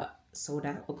were sold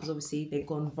out because obviously they've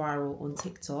gone viral on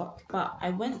TikTok. But I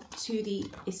went to the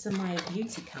Isamaya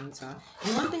Beauty counter,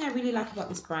 and one thing I really like about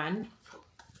this brand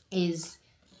is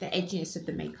the edginess of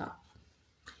the makeup.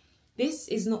 This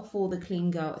is not for the clean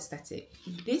girl aesthetic.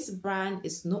 This brand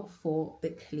is not for the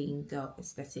clean girl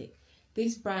aesthetic.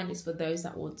 This brand is for those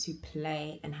that want to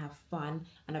play and have fun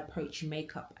and approach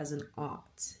makeup as an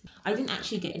art. I didn't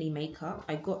actually get any makeup.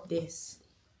 I got this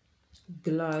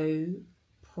glow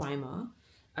primer.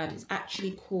 It's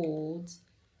actually called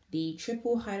the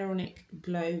Triple Hyaluronic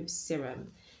Glow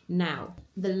Serum. Now,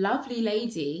 the lovely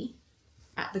lady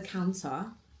at the counter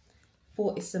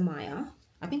for Isamaya,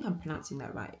 I think I'm pronouncing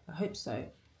that right, I hope so,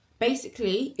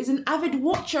 basically is an avid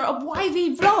watcher of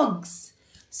YV vlogs.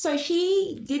 So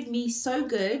she did me so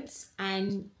good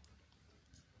and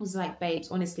was like, babes,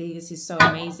 honestly, this is so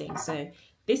amazing. So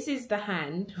this is the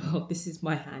hand, well, this is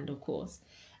my hand, of course,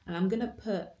 and I'm gonna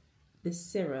put the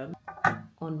serum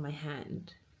on my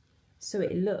hand so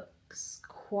it looks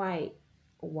quite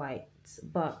white,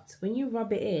 but when you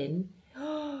rub it in,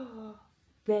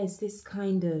 there's this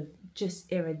kind of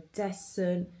just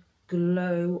iridescent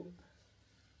glow,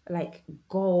 like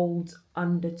gold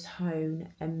undertone,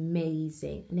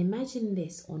 amazing. And imagine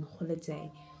this on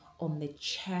holiday, on the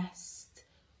chest,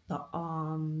 the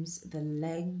arms, the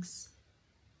legs,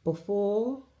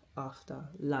 before, after,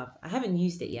 love. I haven't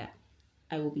used it yet.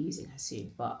 I will be using her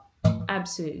soon, but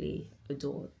absolutely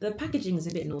adore. The packaging is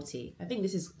a bit naughty. I think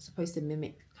this is supposed to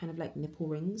mimic kind of like nipple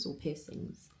rings or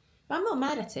piercings, but I'm not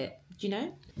mad at it, do you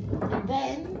know? And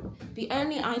then the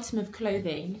only item of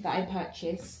clothing that I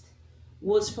purchased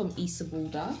was from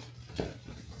Isamaya,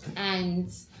 and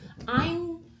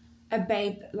I'm a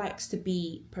babe that likes to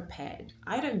be prepared.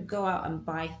 I don't go out and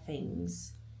buy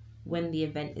things when the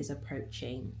event is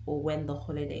approaching or when the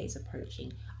holiday is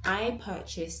approaching. I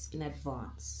purchase in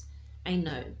advance. I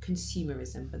know,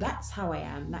 consumerism, but that's how I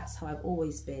am. That's how I've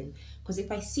always been. Because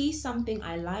if I see something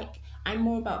I like, I'm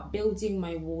more about building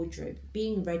my wardrobe,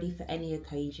 being ready for any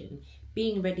occasion,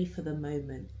 being ready for the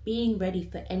moment, being ready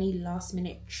for any last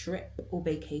minute trip or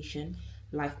vacation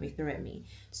life may throw at me.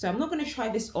 So I'm not going to try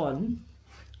this on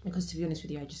because, to be honest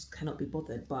with you, I just cannot be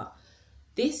bothered. But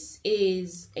this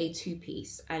is a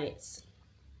two-piece, and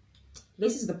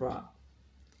this is the bra.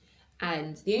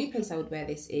 And the only place I would wear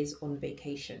this is on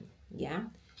vacation, yeah?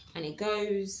 And it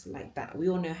goes like that. We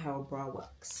all know how a bra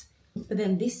works. But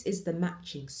then this is the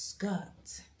matching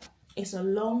skirt. It's a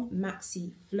long,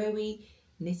 maxi, flowy,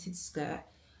 knitted skirt.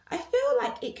 I feel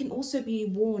like it can also be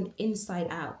worn inside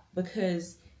out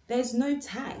because there's no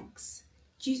tags.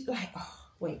 Do you, like, oh,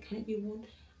 wait, can it be worn?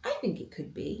 I think it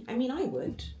could be. I mean, I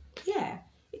would. Yeah,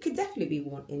 it could definitely be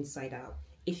worn inside out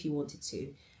if you wanted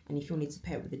to, and if you wanted to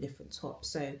pair it with a different top.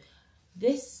 So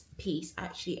this piece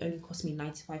actually only cost me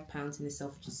 £95 in the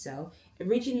Selfridges sale.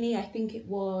 Originally, I think it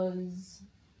was,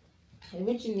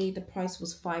 the price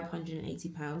was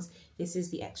 £580. This is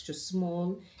the extra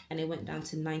small, and it went down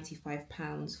to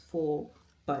 £95 for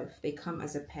both. They come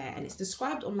as a pair, and it's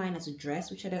described online as a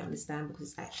dress, which I don't understand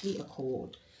because it's actually a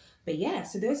cord. But yeah,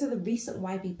 so those are the recent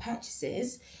YV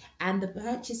purchases, and the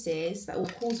purchases that will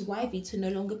cause YV to no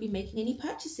longer be making any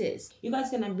purchases. You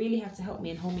guys are gonna really have to help me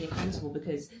and hold me accountable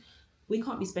because we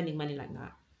can't be spending money like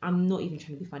that. I'm not even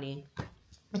trying to be funny.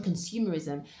 And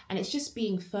consumerism, and it's just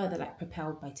being further like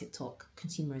propelled by TikTok,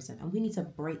 consumerism, and we need to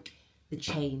break the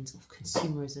chains of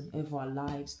consumerism over our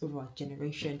lives, over our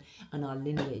generation and our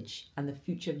lineage and the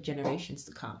future of generations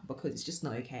to come, because it's just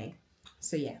not okay.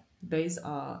 So yeah, those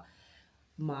are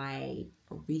my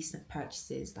recent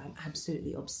purchases that I'm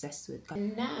absolutely obsessed with.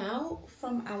 And now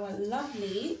from our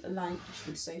lovely lunch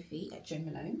with Sophie at Jo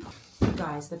Malone,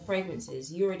 guys, the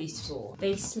fragrances you already saw,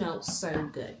 they smell so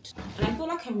good, and I feel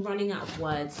like I'm running out of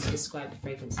words to describe the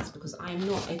fragrances because I'm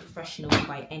not a professional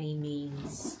by any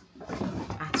means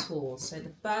at all. So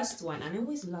the first one, and I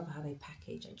always love how they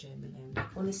package at Jo Malone,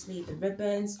 honestly, the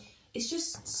ribbons, it's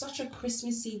just such a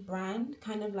Christmassy brand,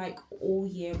 kind of like all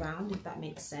year round, if that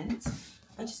makes sense.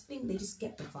 I just think they just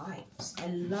get the vibes. I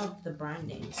love the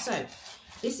branding. So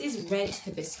this is Red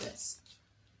Hibiscus.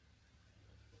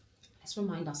 Let's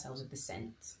remind ourselves of the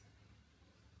scent.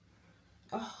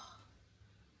 Oh,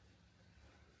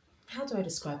 how do I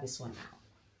describe this one now?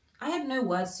 I have no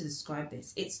words to describe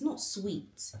this. It's not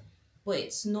sweet, but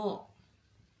it's not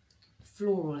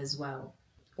floral as well.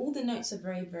 All the notes are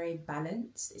very, very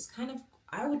balanced. It's kind of,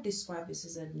 I would describe this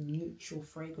as a neutral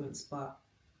fragrance, but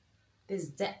There's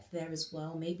depth there as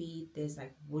well. Maybe there's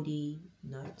like woody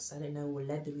notes, I don't know, or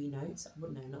leathery notes. I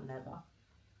wouldn't know, not leather.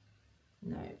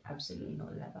 No, absolutely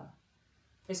not leather.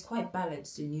 It's quite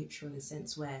balanced and neutral in the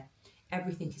sense where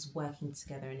everything is working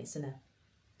together, and it's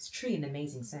truly an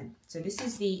amazing scent. So this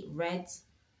is the red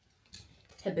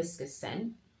hibiscus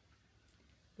scent.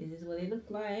 This is what they look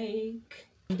like.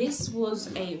 This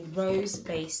was a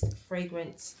rose-based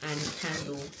fragrance and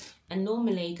candle. And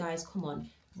normally, guys, come on,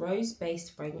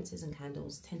 rose-based fragrances and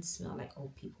candles tend to smell like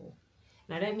old people.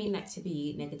 And I don't mean that to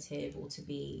be negative or to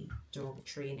be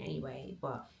derogatory in any way,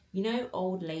 but you know,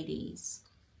 old ladies,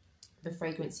 the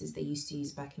fragrances they used to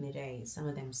use back in the day, some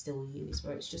of them still use,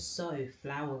 where it's just so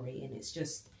flowery and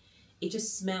it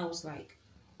just smells like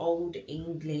old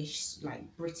English,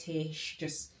 like British,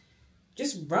 just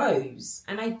rose.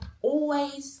 And I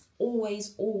always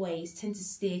tend to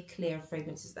steer clear of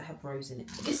fragrances that have rose in it.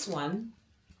 This one,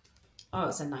 oh,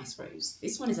 it's a nice rose.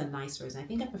 This one is a nice rose. I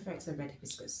think I prefer it to the red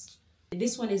hibiscus.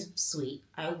 This one is sweet.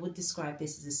 I would describe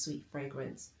this as a sweet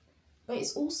fragrance. But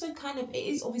it's also kind of, it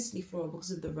is obviously floral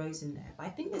because of the rose in there. But I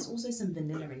think there's also some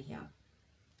vanilla in here.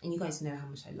 And you guys know how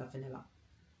much I love vanilla.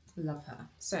 Love her.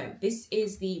 So this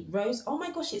is the rose. Oh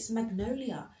my gosh, it's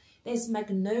magnolia. There's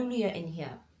magnolia in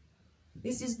here.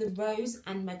 This is the rose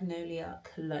and magnolia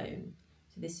cologne.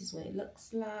 So this is what it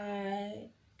looks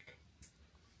like.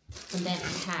 And then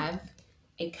I have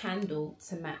a candle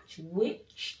to match,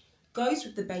 which goes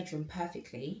with the bedroom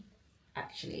perfectly,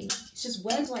 actually. It's just,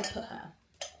 where do I put her?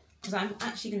 Because I'm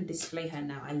actually going to display her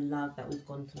now. I love that we've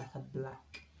gone for like a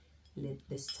black lid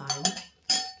this time.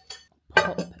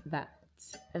 Pop that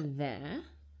there.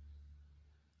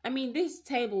 I mean, this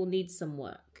table needs some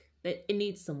work. It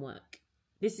needs some work.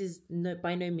 This is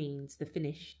by no means the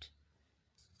finished,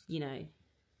 you know,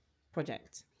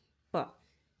 project. But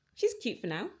she's cute for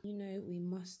now. You know, we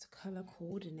must colour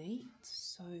coordinate.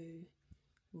 So,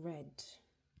 red.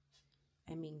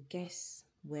 I mean, guess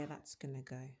where that's going to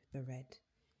go, the red.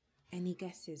 Any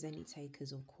guesses, any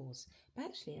takers, of course. But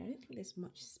actually, I don't think there's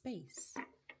much space.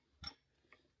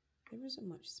 There isn't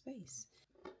much space.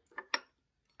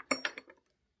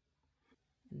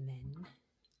 And then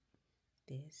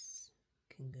this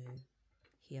can go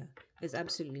here. There's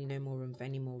absolutely no more room for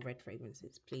any more red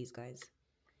fragrances. Please, guys.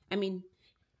 I mean,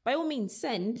 by all means,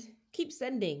 send. Keep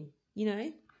sending, you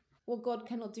know. What God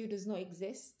cannot do does not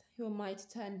exist. Who am I to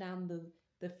turn down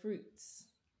the fruits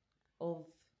of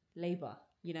labour?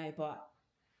 You know, but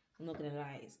I'm not gonna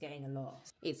lie, it's getting a lot.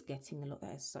 It's getting a lot.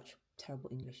 That is such terrible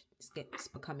English. It's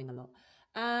becoming a lot.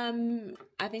 I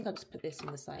think I'll just put this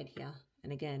on the side here.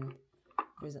 And again,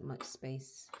 there isn't much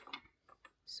space,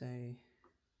 so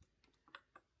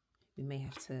we may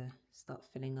have to start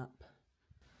filling up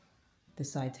the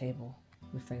side table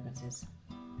with fragrances.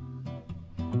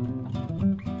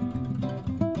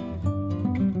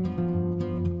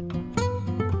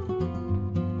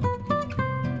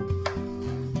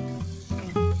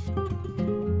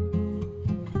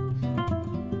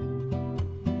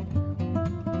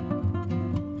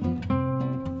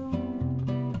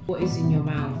 What is in your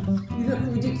mouth? You look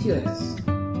ridiculous.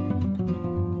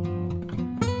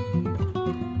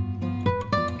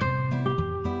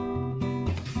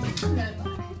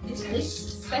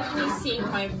 Stephanie's seeing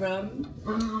my room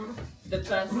the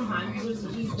first time. Do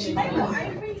you know what? I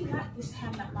really like this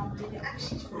hand that Mum did. It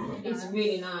actually is really nice. It's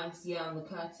really nice, yeah, on the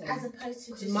curtain. As opposed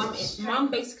to just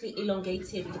Mum basically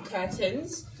elongated the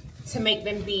curtains to make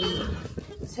them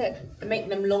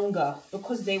longer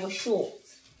because they were short.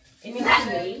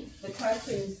 Initially, the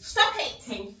curtains... Stop it!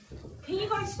 Can you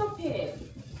guys stop it?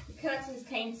 The curtains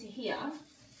came to here,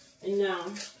 and now,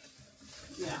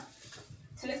 yeah.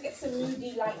 So let's get some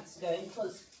moody lights going,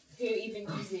 because who even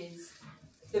uses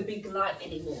the big light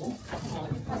anymore? Come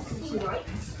on, let's see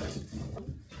lights.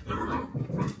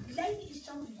 Lady is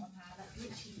jumping on her, like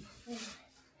literally.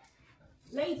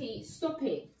 Lady, stop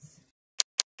it.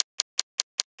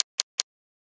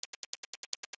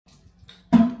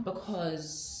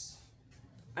 Because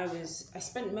I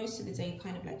spent most of the day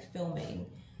kind of like filming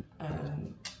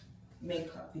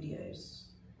makeup videos.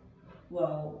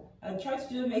 Well, I tried to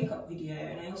do a makeup video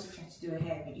and I also tried to do a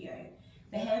hair video.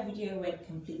 The hair video went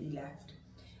completely left,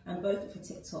 and both are for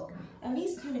TikTok. And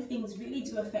these kind of things really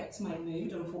do affect my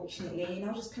mood, unfortunately. And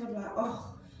I was just kind of like,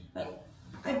 oh, like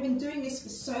I've been doing this for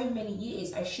so many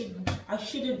years. I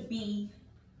shouldn't be,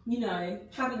 you know,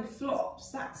 having flops.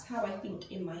 That's how I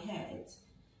think in my head.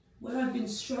 Where I've been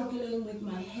struggling with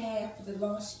my hair for the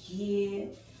last year,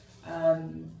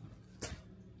 and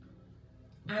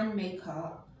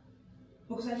makeup,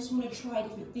 because I just want to try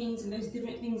different things, and those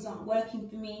different things aren't working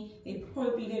for me. They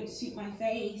probably don't suit my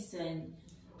face, and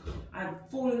I've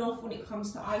fallen off when it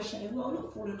comes to eyeshadow. Well,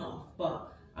 not fallen off,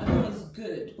 but I'm not as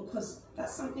good because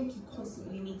that's something you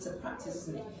constantly need to practice,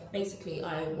 isn't it? Basically,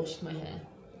 I washed my hair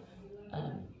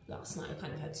last night. I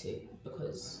kind of had to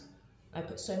because I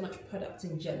put so much product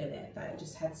and gel in it that I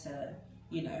just had to,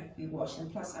 you know, be washed.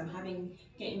 And plus, I'm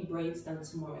getting braids done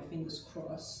tomorrow. Fingers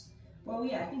crossed. Well,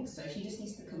 yeah, I think so. She just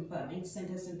needs to confirm. I need to send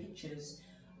her some pictures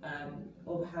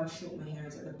of how short my hair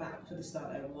is at the back for the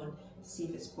start I want to see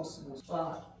if it's possible.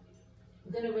 But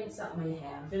I'm gonna rinse out my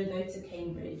hair. I'm gonna go to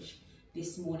Cambridge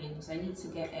this morning because I need to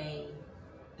get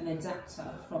an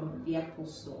adapter from the Apple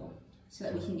store so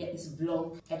that we can get this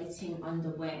vlog editing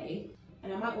underway.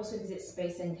 And I might also visit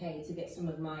Space NK to get some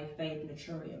of my fave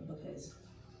Naturium because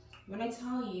when I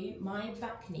tell you, my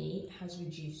back knee has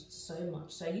reduced so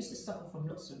much. So I used to suffer from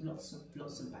lots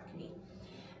of back knee,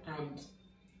 and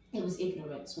it was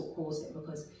ignorance what caused it,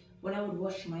 because when I would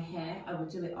wash my hair, I would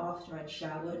do it after I'd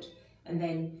showered, and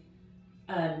then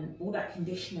all that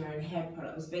conditioner and hair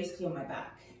product was basically on my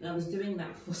back. And I was doing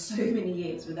that for so many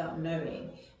years without knowing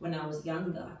when I was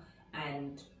younger.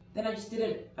 And then I just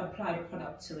didn't apply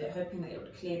product to it, hoping that it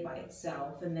would clear by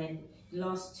itself. And then the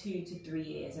last 2 to 3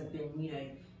 years, I've been, you know,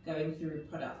 going through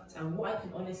product. And what I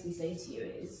can honestly say to you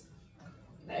is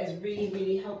that has really,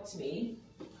 really helped me.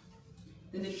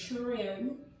 The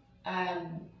Naturium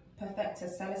Perfecta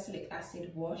Salicylic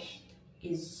Acid Wash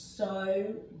is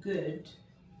so good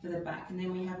for the back. And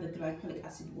then we have the Glycolic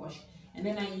Acid Wash. And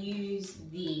then I use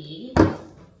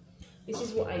this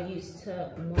is what I use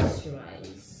to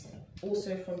moisturize.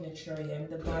 Also from Naturium,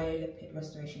 the Biolipid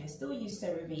Restoration. I still use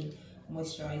Serum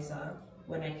moisturizer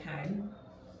when I can.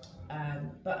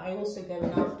 But I also go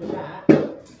in after that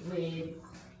with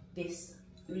this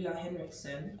Ulla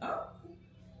Henriksen. Oh,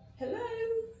 hello.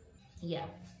 Yeah.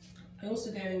 I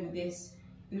also go in with this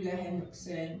Ulla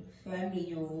Henriksen Firmly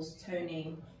Yours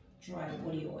Toning Dry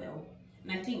Body Oil.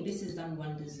 And I think this has done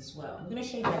wonders as well. I'm going to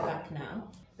show you my back now.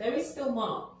 There is still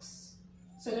marks,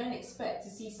 so don't expect to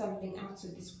see something out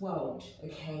of this world,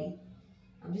 okay?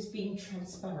 I'm just being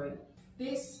transparent.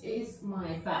 This is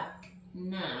my back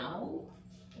now.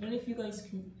 I don't know if you guys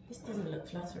can, this doesn't look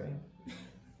flattering.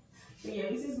 But yeah,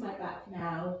 this is my back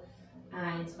now,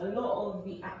 and a lot of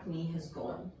the acne has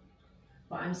gone,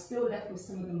 but I'm still left with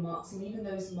some of the marks, and even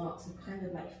those marks have kind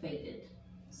of like faded.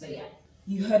 So yeah,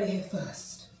 you heard it here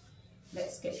first.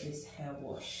 Let's get this hair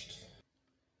washed.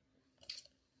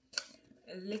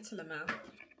 A little amount.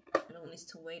 I don't want this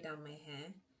to weigh down my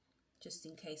hair, just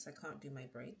in case I can't do my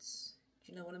braids.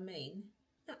 Do you know what I mean?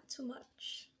 Not too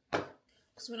much.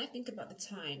 Because when I think about the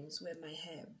times where my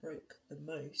hair broke the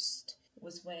most,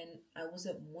 was when I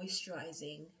wasn't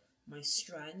moisturizing my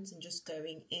strands and just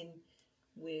going in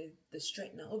with the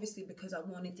straightener. Obviously because I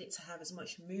wanted it to have as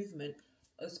much movement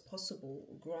as possible,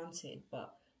 granted,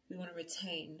 but we want to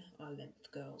retain our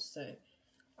length, girls, so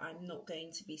I'm not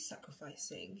going to be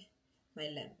sacrificing my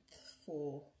length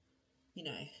for, you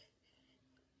know,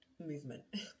 movement,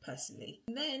 personally.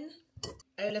 And then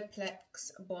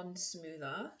Olaplex Bond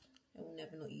Smoother. I will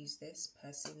never not use this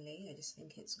personally. I just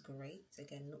think it's great.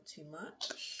 Again, not too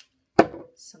much.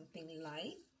 Something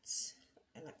light.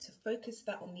 I like to focus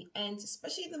that on the ends,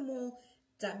 especially the more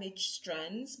damaged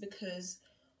strands, because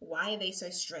why are they so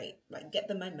straight? Like, get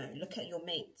the memo. Look at your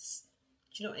mates.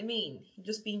 Do you know what I mean? You're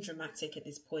just being dramatic at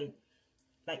this point.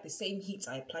 Like, the same heat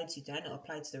I applied to you, do I not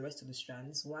apply to the rest of the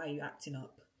strands? Why are you acting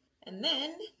up? And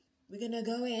then we're gonna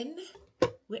go in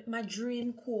with my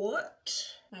dream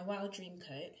coat, my wild dream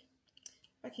coat.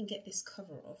 If I can get this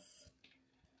cover off.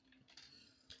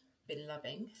 Been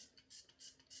loving.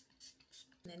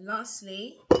 And then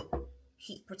lastly,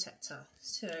 heat protector.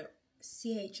 So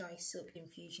CHI Silk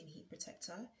Infusion Heat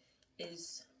Protector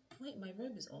is, wait, my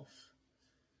robe is off.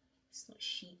 It's not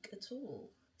chic at all.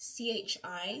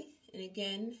 CHI, and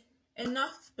again,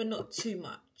 enough but not too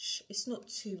much. It's not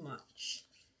too much.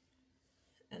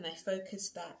 And I focus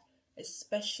that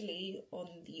especially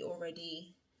on the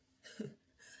already,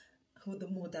 or the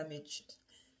more damaged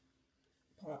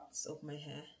parts of my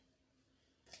hair.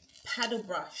 Paddle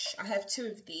brush. I have 2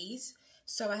 of these.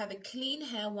 So I have a clean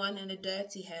hair one and a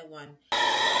dirty hair one.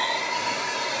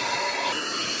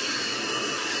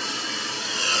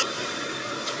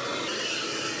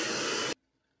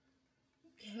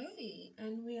 Okay,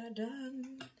 and we are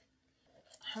done.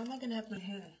 How am I gonna have my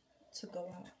hair to go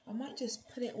out? I might just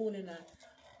put it all in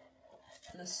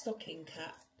a stocking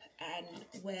cap and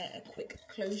wear a quick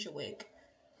closure wig,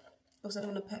 because I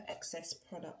don't want to put excess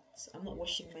products. I'm not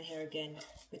washing my hair again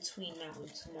between now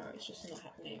and tomorrow. It's just not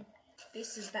happening.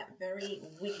 This is that very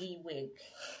wiggy wig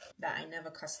that I never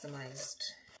customized,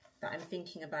 that I'm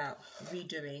thinking about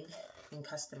redoing in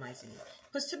customizing.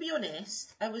 Because to be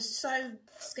honest, I was so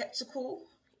skeptical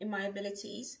in my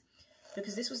abilities,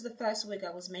 because this was the first wig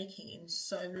I was making in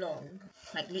so long,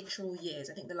 like literal years.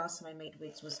 I think the last time I made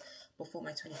wigs was before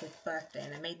my 25th birthday,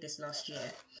 and I made this last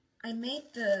year. I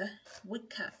made the wig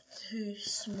cap too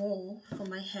small for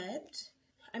my head.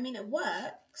 I mean, it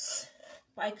works,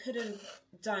 but I could have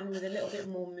done with a little bit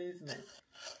more movement.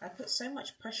 I put so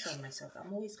much pressure on myself that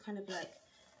I'm always kind of like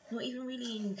not even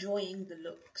really enjoying the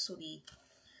looks or the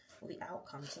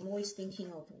outcomes. I'm always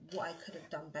thinking of what I could have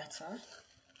done better,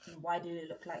 and why did it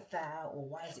look like that, or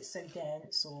why is it so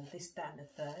dense, or this, that, and the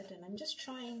third. And I'm just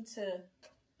trying to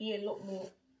be a lot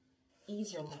more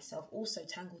easier on myself. Also,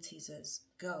 tangle teasers,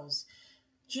 girls,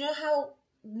 do you know how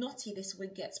knotty this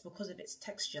wig gets because of its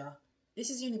texture? This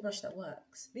is the only brush that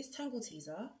works. This tangle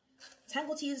teasers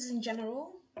in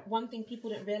general, one thing people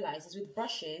don't realize is with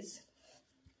brushes,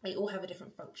 they all have a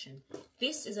different function.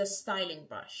 This is a styling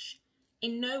brush.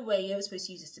 In no way you're ever supposed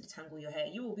to use this to detangle your hair.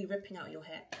 You will be ripping out your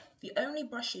hair. The only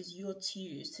brushes you're to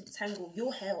use to detangle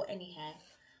your hair or any hair,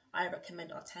 I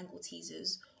recommend are tangle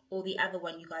teasers, or the other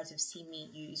one you guys have seen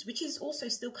me use, which is also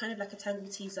still kind of like a tangle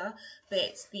teaser, but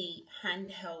it's the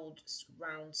handheld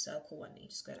round circle one. You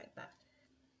just go like that.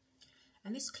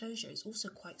 And this closure is also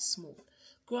quite small.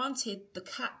 Granted, the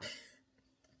cap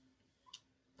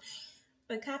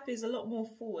is a lot more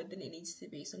forward than it needs to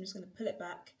be, so I'm just going to pull it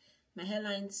back. My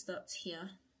hairline starts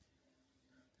here.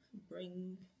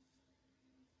 Bring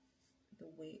the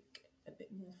wig a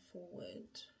bit more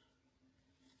forward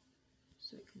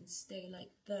so it can stay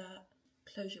like that.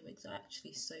 Closure wigs are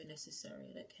actually so necessary.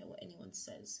 I don't care what anyone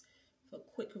says. For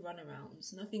quick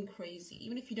runarounds, nothing crazy.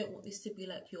 Even if you don't want this to be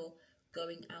like your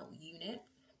going out unit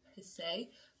per se,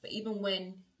 but even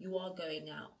when you are going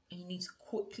out and you need to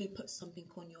quickly put something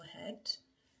on your head,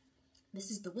 this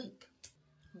is the wig.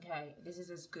 Okay, this is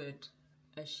as good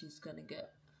as she's gonna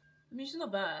get. I mean, she's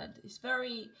not bad. It's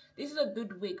very, this is a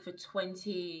good wig for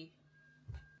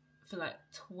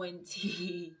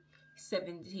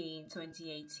 2017,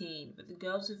 2018, but the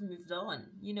girls have moved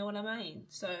on, you know what I mean?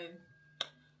 So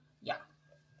yeah,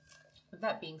 with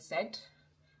that being said,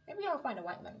 maybe I'll find a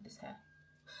white man with this hair.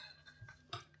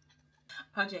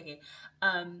 I'm joking.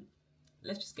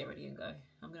 Let's just get ready and go.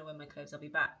 I'm gonna wear my clothes, I'll be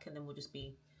back, and then we'll just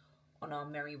be on our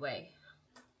merry way.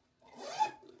 I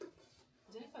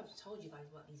don't know if I've told you guys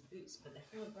about these boots, but they're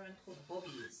from a brand called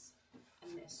Bobby's,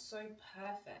 and they're so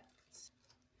perfect.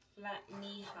 Flat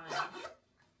knee-high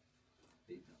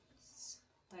boots.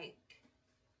 Like,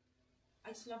 I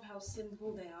just love how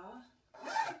simple they are.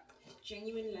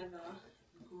 Genuine leather,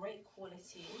 great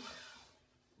quality,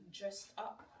 dressed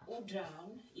up or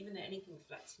down. Even though anything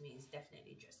flat to me is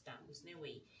definitely dressed down. There's no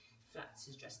way flats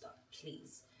is dressed up,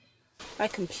 please. I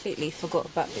completely forgot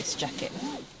about this jacket.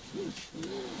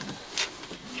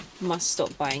 Must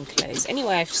stop buying clothes.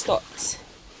 Anyway, I've stopped.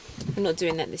 I'm not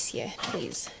doing that this year,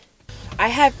 please. I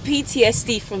have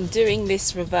PTSD from doing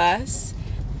this reverse.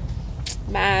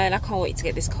 Man, I can't wait to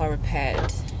get this car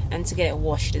repaired and to get it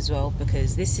washed as well,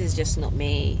 because this is just not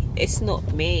me. It's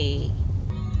not me.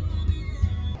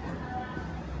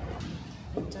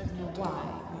 I don't know why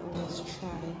I always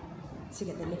try to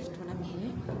get the lift when I'm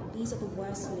here. These are the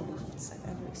worst lifts I've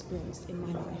ever experienced in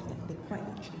my life. Like, they quite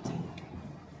literally take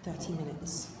 30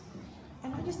 minutes.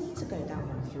 And I just need to go down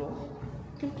one floor.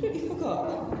 Completely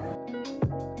forgot.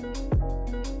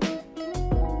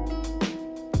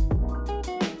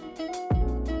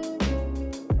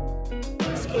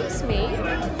 Excuse me,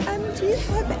 do you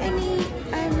have any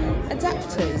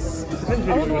adapters? I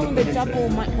want one with a double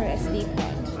micro SD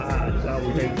card. That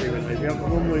will go through with it. We have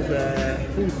one with a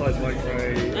full-size micro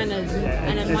and a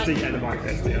SD and a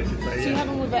micro SD, I should say. So you have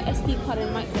one with an SD card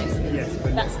and micro SD? Yes.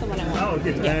 That's the one I want. Oh,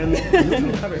 good. Yeah. I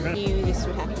knew this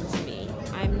would happen to me.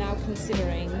 I'm now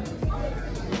considering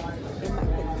the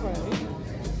MacBook Pro.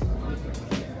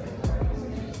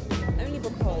 Only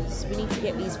because we need to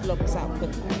get these vlogs out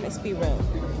quick. Let's be real.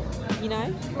 You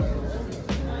know?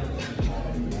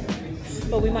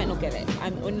 But we might not get it.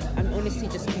 I'm honestly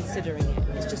just considering it.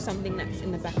 It's just something that's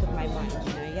in the back of my mind,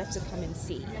 you know. You have to come and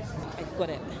see. I got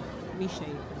it. Let me show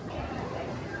you.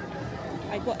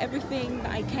 I got everything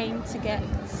that I came to get,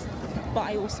 but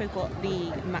I also got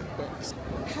the MacBooks.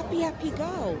 Happy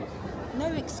girl.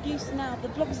 No excuse now. The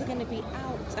vlogs are going to be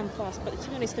out and fast. But to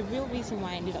be honest, the real reason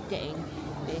why I ended up getting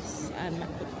this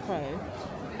MacBook Pro,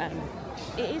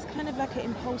 it is kind of like an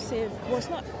impulsive, well,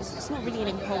 it's not really an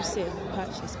impulsive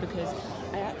purchase, because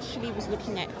I actually was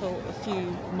looking at it for a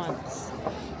few months,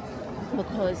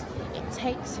 because it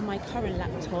takes my current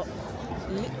laptop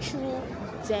literal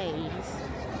days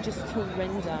just to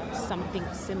render something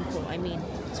simple. I mean,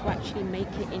 to actually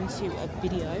make it into a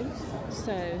video.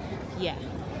 So yeah,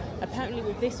 apparently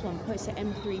with this one, it's an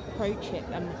M3 Pro chip.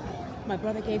 My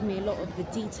brother gave me a lot of the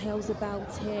details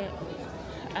about it.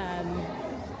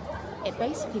 It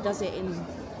basically does it in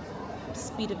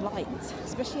speed of light,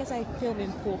 especially as I film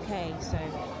in 4K, so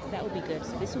that will be good.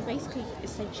 So this will basically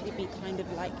essentially be kind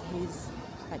of like his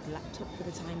laptop for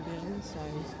the time being. So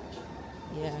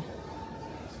yeah,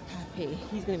 happy.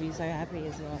 He's gonna be so happy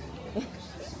as well.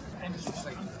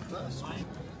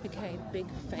 Okay, big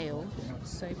fail.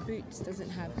 So Boots doesn't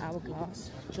have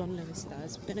Hourglass, John Lewis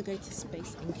does. We're gonna go to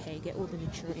Space NK, get all the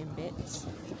Naturium bits,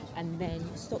 and then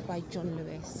stop by John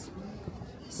Lewis,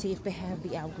 see if they have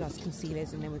the Hourglass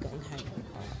concealers, and then we're going home.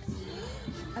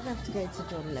 I have to go to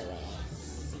John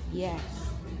Lewis. Yes.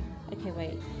 Okay,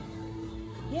 wait.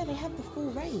 Yeah, they have the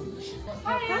full range.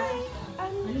 Hi.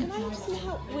 Can I have some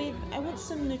help with? I want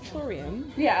some Naturium.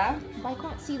 Yeah. But I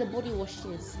can't see the body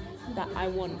washes that I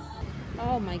want.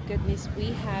 Oh my goodness,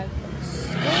 we have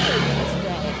storage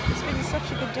today. It's been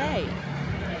such a good day.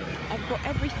 I've got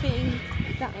everything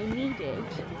that I needed.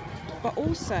 But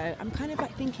also, I'm kind of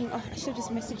like thinking, oh, I should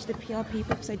just message the PR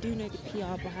people, because I do know the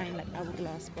PR behind like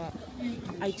Hourglass, but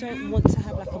I don't want to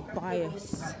have like a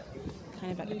bias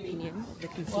kind of like opinion of the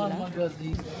concealer.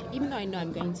 Even though I know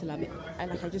I'm going to love it, I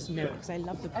just know it because I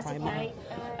love the primer.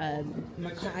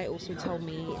 Makai also told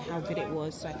me how good it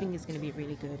was, so I think it's going to be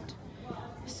really good.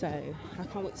 So I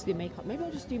can't wait to do makeup. Maybe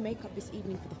I'll just do makeup this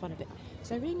evening for the fun of it.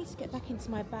 So I really need to get back into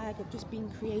my bag of just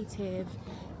being creative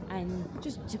and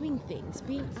just doing things,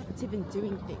 being active and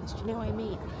doing things. Do you know what I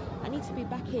mean? I need to be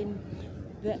back in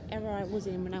the era I was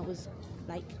in when I was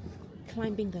like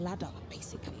climbing the ladder,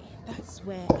 basically. That's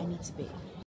where I need to be.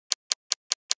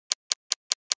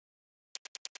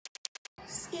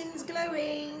 Skin's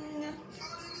glowing.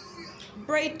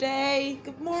 Braid day.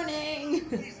 Good morning.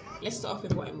 Let's start off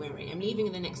with what I'm wearing. I'm leaving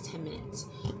in the next 10 minutes.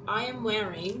 I am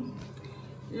wearing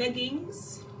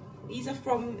leggings. These are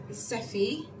from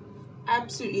Sefi.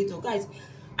 Absolutely adore. Guys,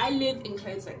 I live in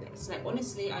clothes like this. Like,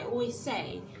 honestly, I always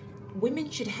say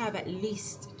women should have at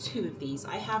least 2 of these.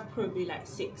 I have probably like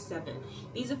 6, 7.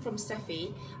 These are from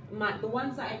Sefi. The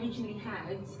ones that I originally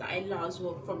had that I loved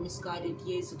were from Misguided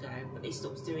years ago, but they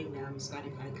stopped doing them.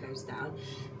 Misguided kind of closed down.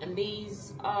 And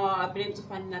these are, I've been able to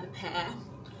find another pair,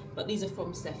 but these are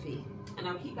from Sefi. And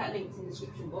I'll keep that linked in the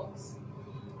description box.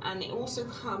 And it also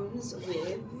comes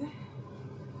with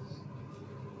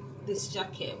this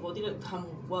jacket. Well, they don't come,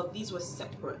 well, these were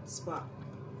separates, but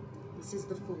this is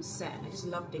the full set. I just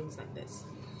love things like this.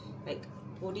 Like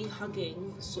body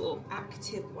hugging sort of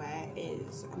active wear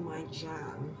is my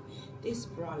jam. This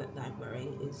bralette that I'm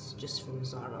wearing is just from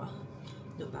Zara.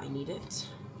 Not that I need it.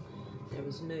 There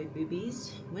is no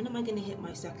boobies. When am I gonna hit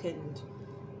my second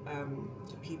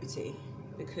puberty?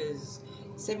 Because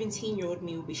 17-year-old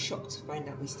me will be shocked to find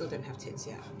out we still don't have tits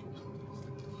yet.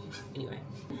 Anyway,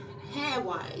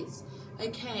 hair-wise,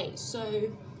 okay,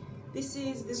 so this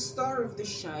is the star of the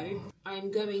show.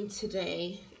 I'm going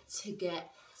today to get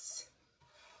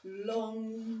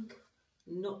long,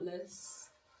 knotless,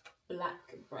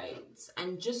 black braids.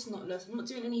 And just knotless. I'm not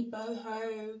doing any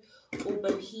boho or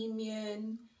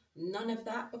bohemian, none of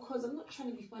that, because I'm not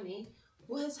trying to be funny.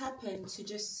 What has happened to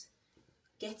just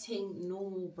getting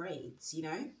normal braids, you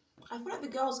know? I feel like the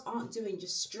girls aren't doing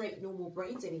just straight normal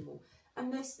braids anymore,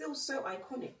 and they're still so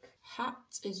iconic. Hat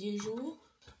as usual.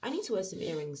 I need to wear some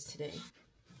earrings today.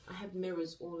 I have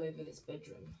mirrors all over this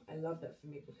bedroom. I love that for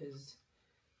me, because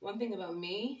one thing about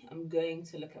me, I'm going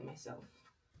to look at myself.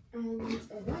 And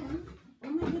then, oh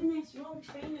my goodness, wrong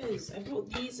trainers. I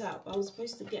brought these up. I was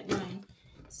supposed to get my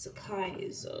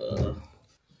Sakai's.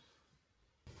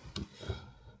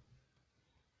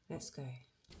 Let's go.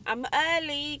 I'm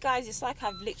early, guys. It's like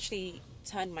I've literally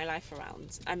turned my life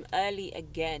around. I'm early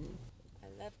again. I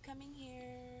love coming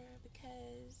here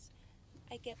because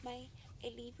I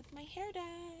leave with my hair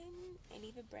done. I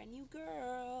leave a brand new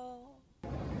girl.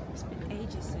 It's been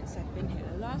ages since I've been here.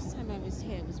 The last time I was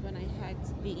here was when I had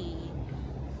the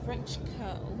French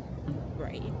curl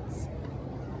braids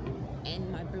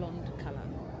in my blonde colour,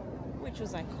 which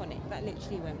was iconic. That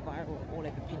literally went viral all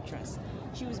over Pinterest.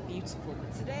 She was beautiful.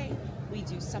 But today we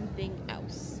do something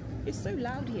else. It's so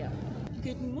loud here.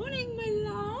 Good morning, my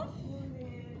love.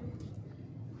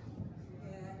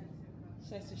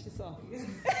 Should I switch this off?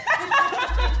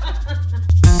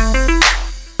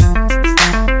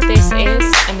 This is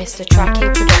a Mr.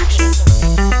 Tracky production.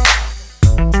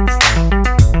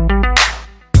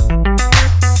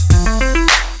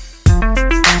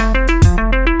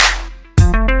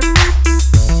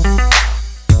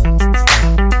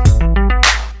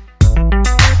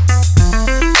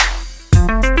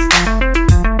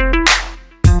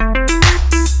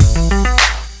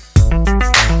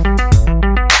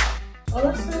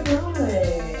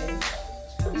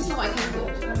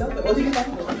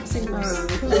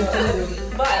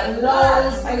 But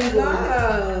love, I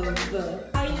love.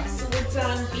 How you so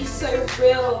done? Be so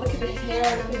real. Look at the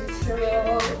hair, look at the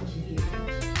material.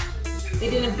 They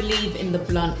didn't believe in the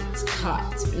blunt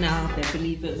cut. Now they're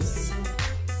believers.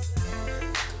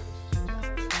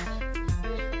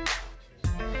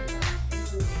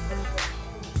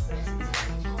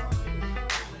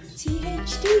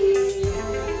 THD.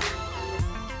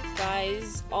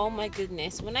 Guys, oh my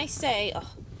goodness. When I say,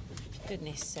 oh, for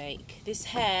goodness sake, this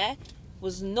hair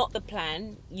was not the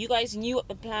plan. You guys knew what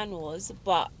the plan was,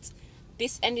 but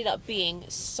this ended up being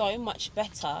so much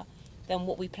better than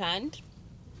what we planned.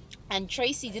 And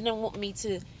Tracy didn't want me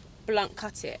to blunt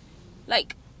cut it.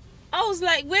 Like, I was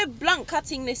like, we're blunt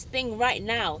cutting this thing right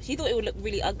now. She thought it would look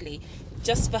really ugly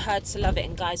just for her to love it.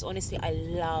 And guys, honestly, I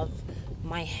love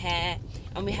my hair.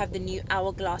 And we have the new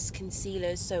Hourglass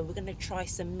concealers, so we're gonna try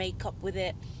some makeup with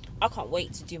it. I can't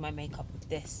wait to do my makeup with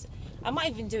this. I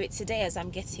might even do it today as I'm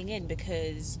getting in,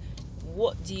 because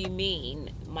what do you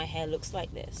mean my hair looks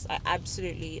like this? I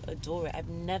absolutely adore it. I've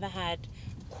never had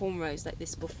cornrows like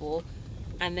this before.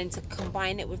 And then to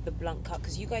combine it with the blunt cut,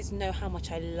 because you guys know how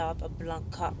much I love a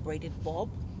blunt cut braided bob,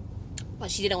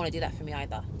 but she didn't want to do that for me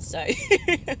either. So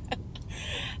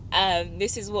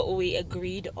this is what we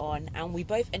agreed on, and we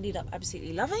both ended up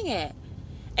absolutely loving it.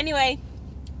 Anyway,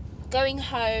 going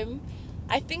home.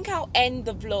 I think I'll end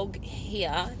the vlog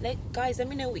here. Guys, let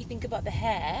me know what you think about the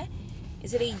hair.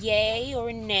 Is it a yay or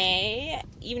a nay?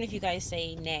 Even if you guys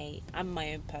say nay, I'm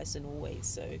my own person always,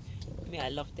 so I mean, I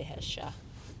love the hair, sure.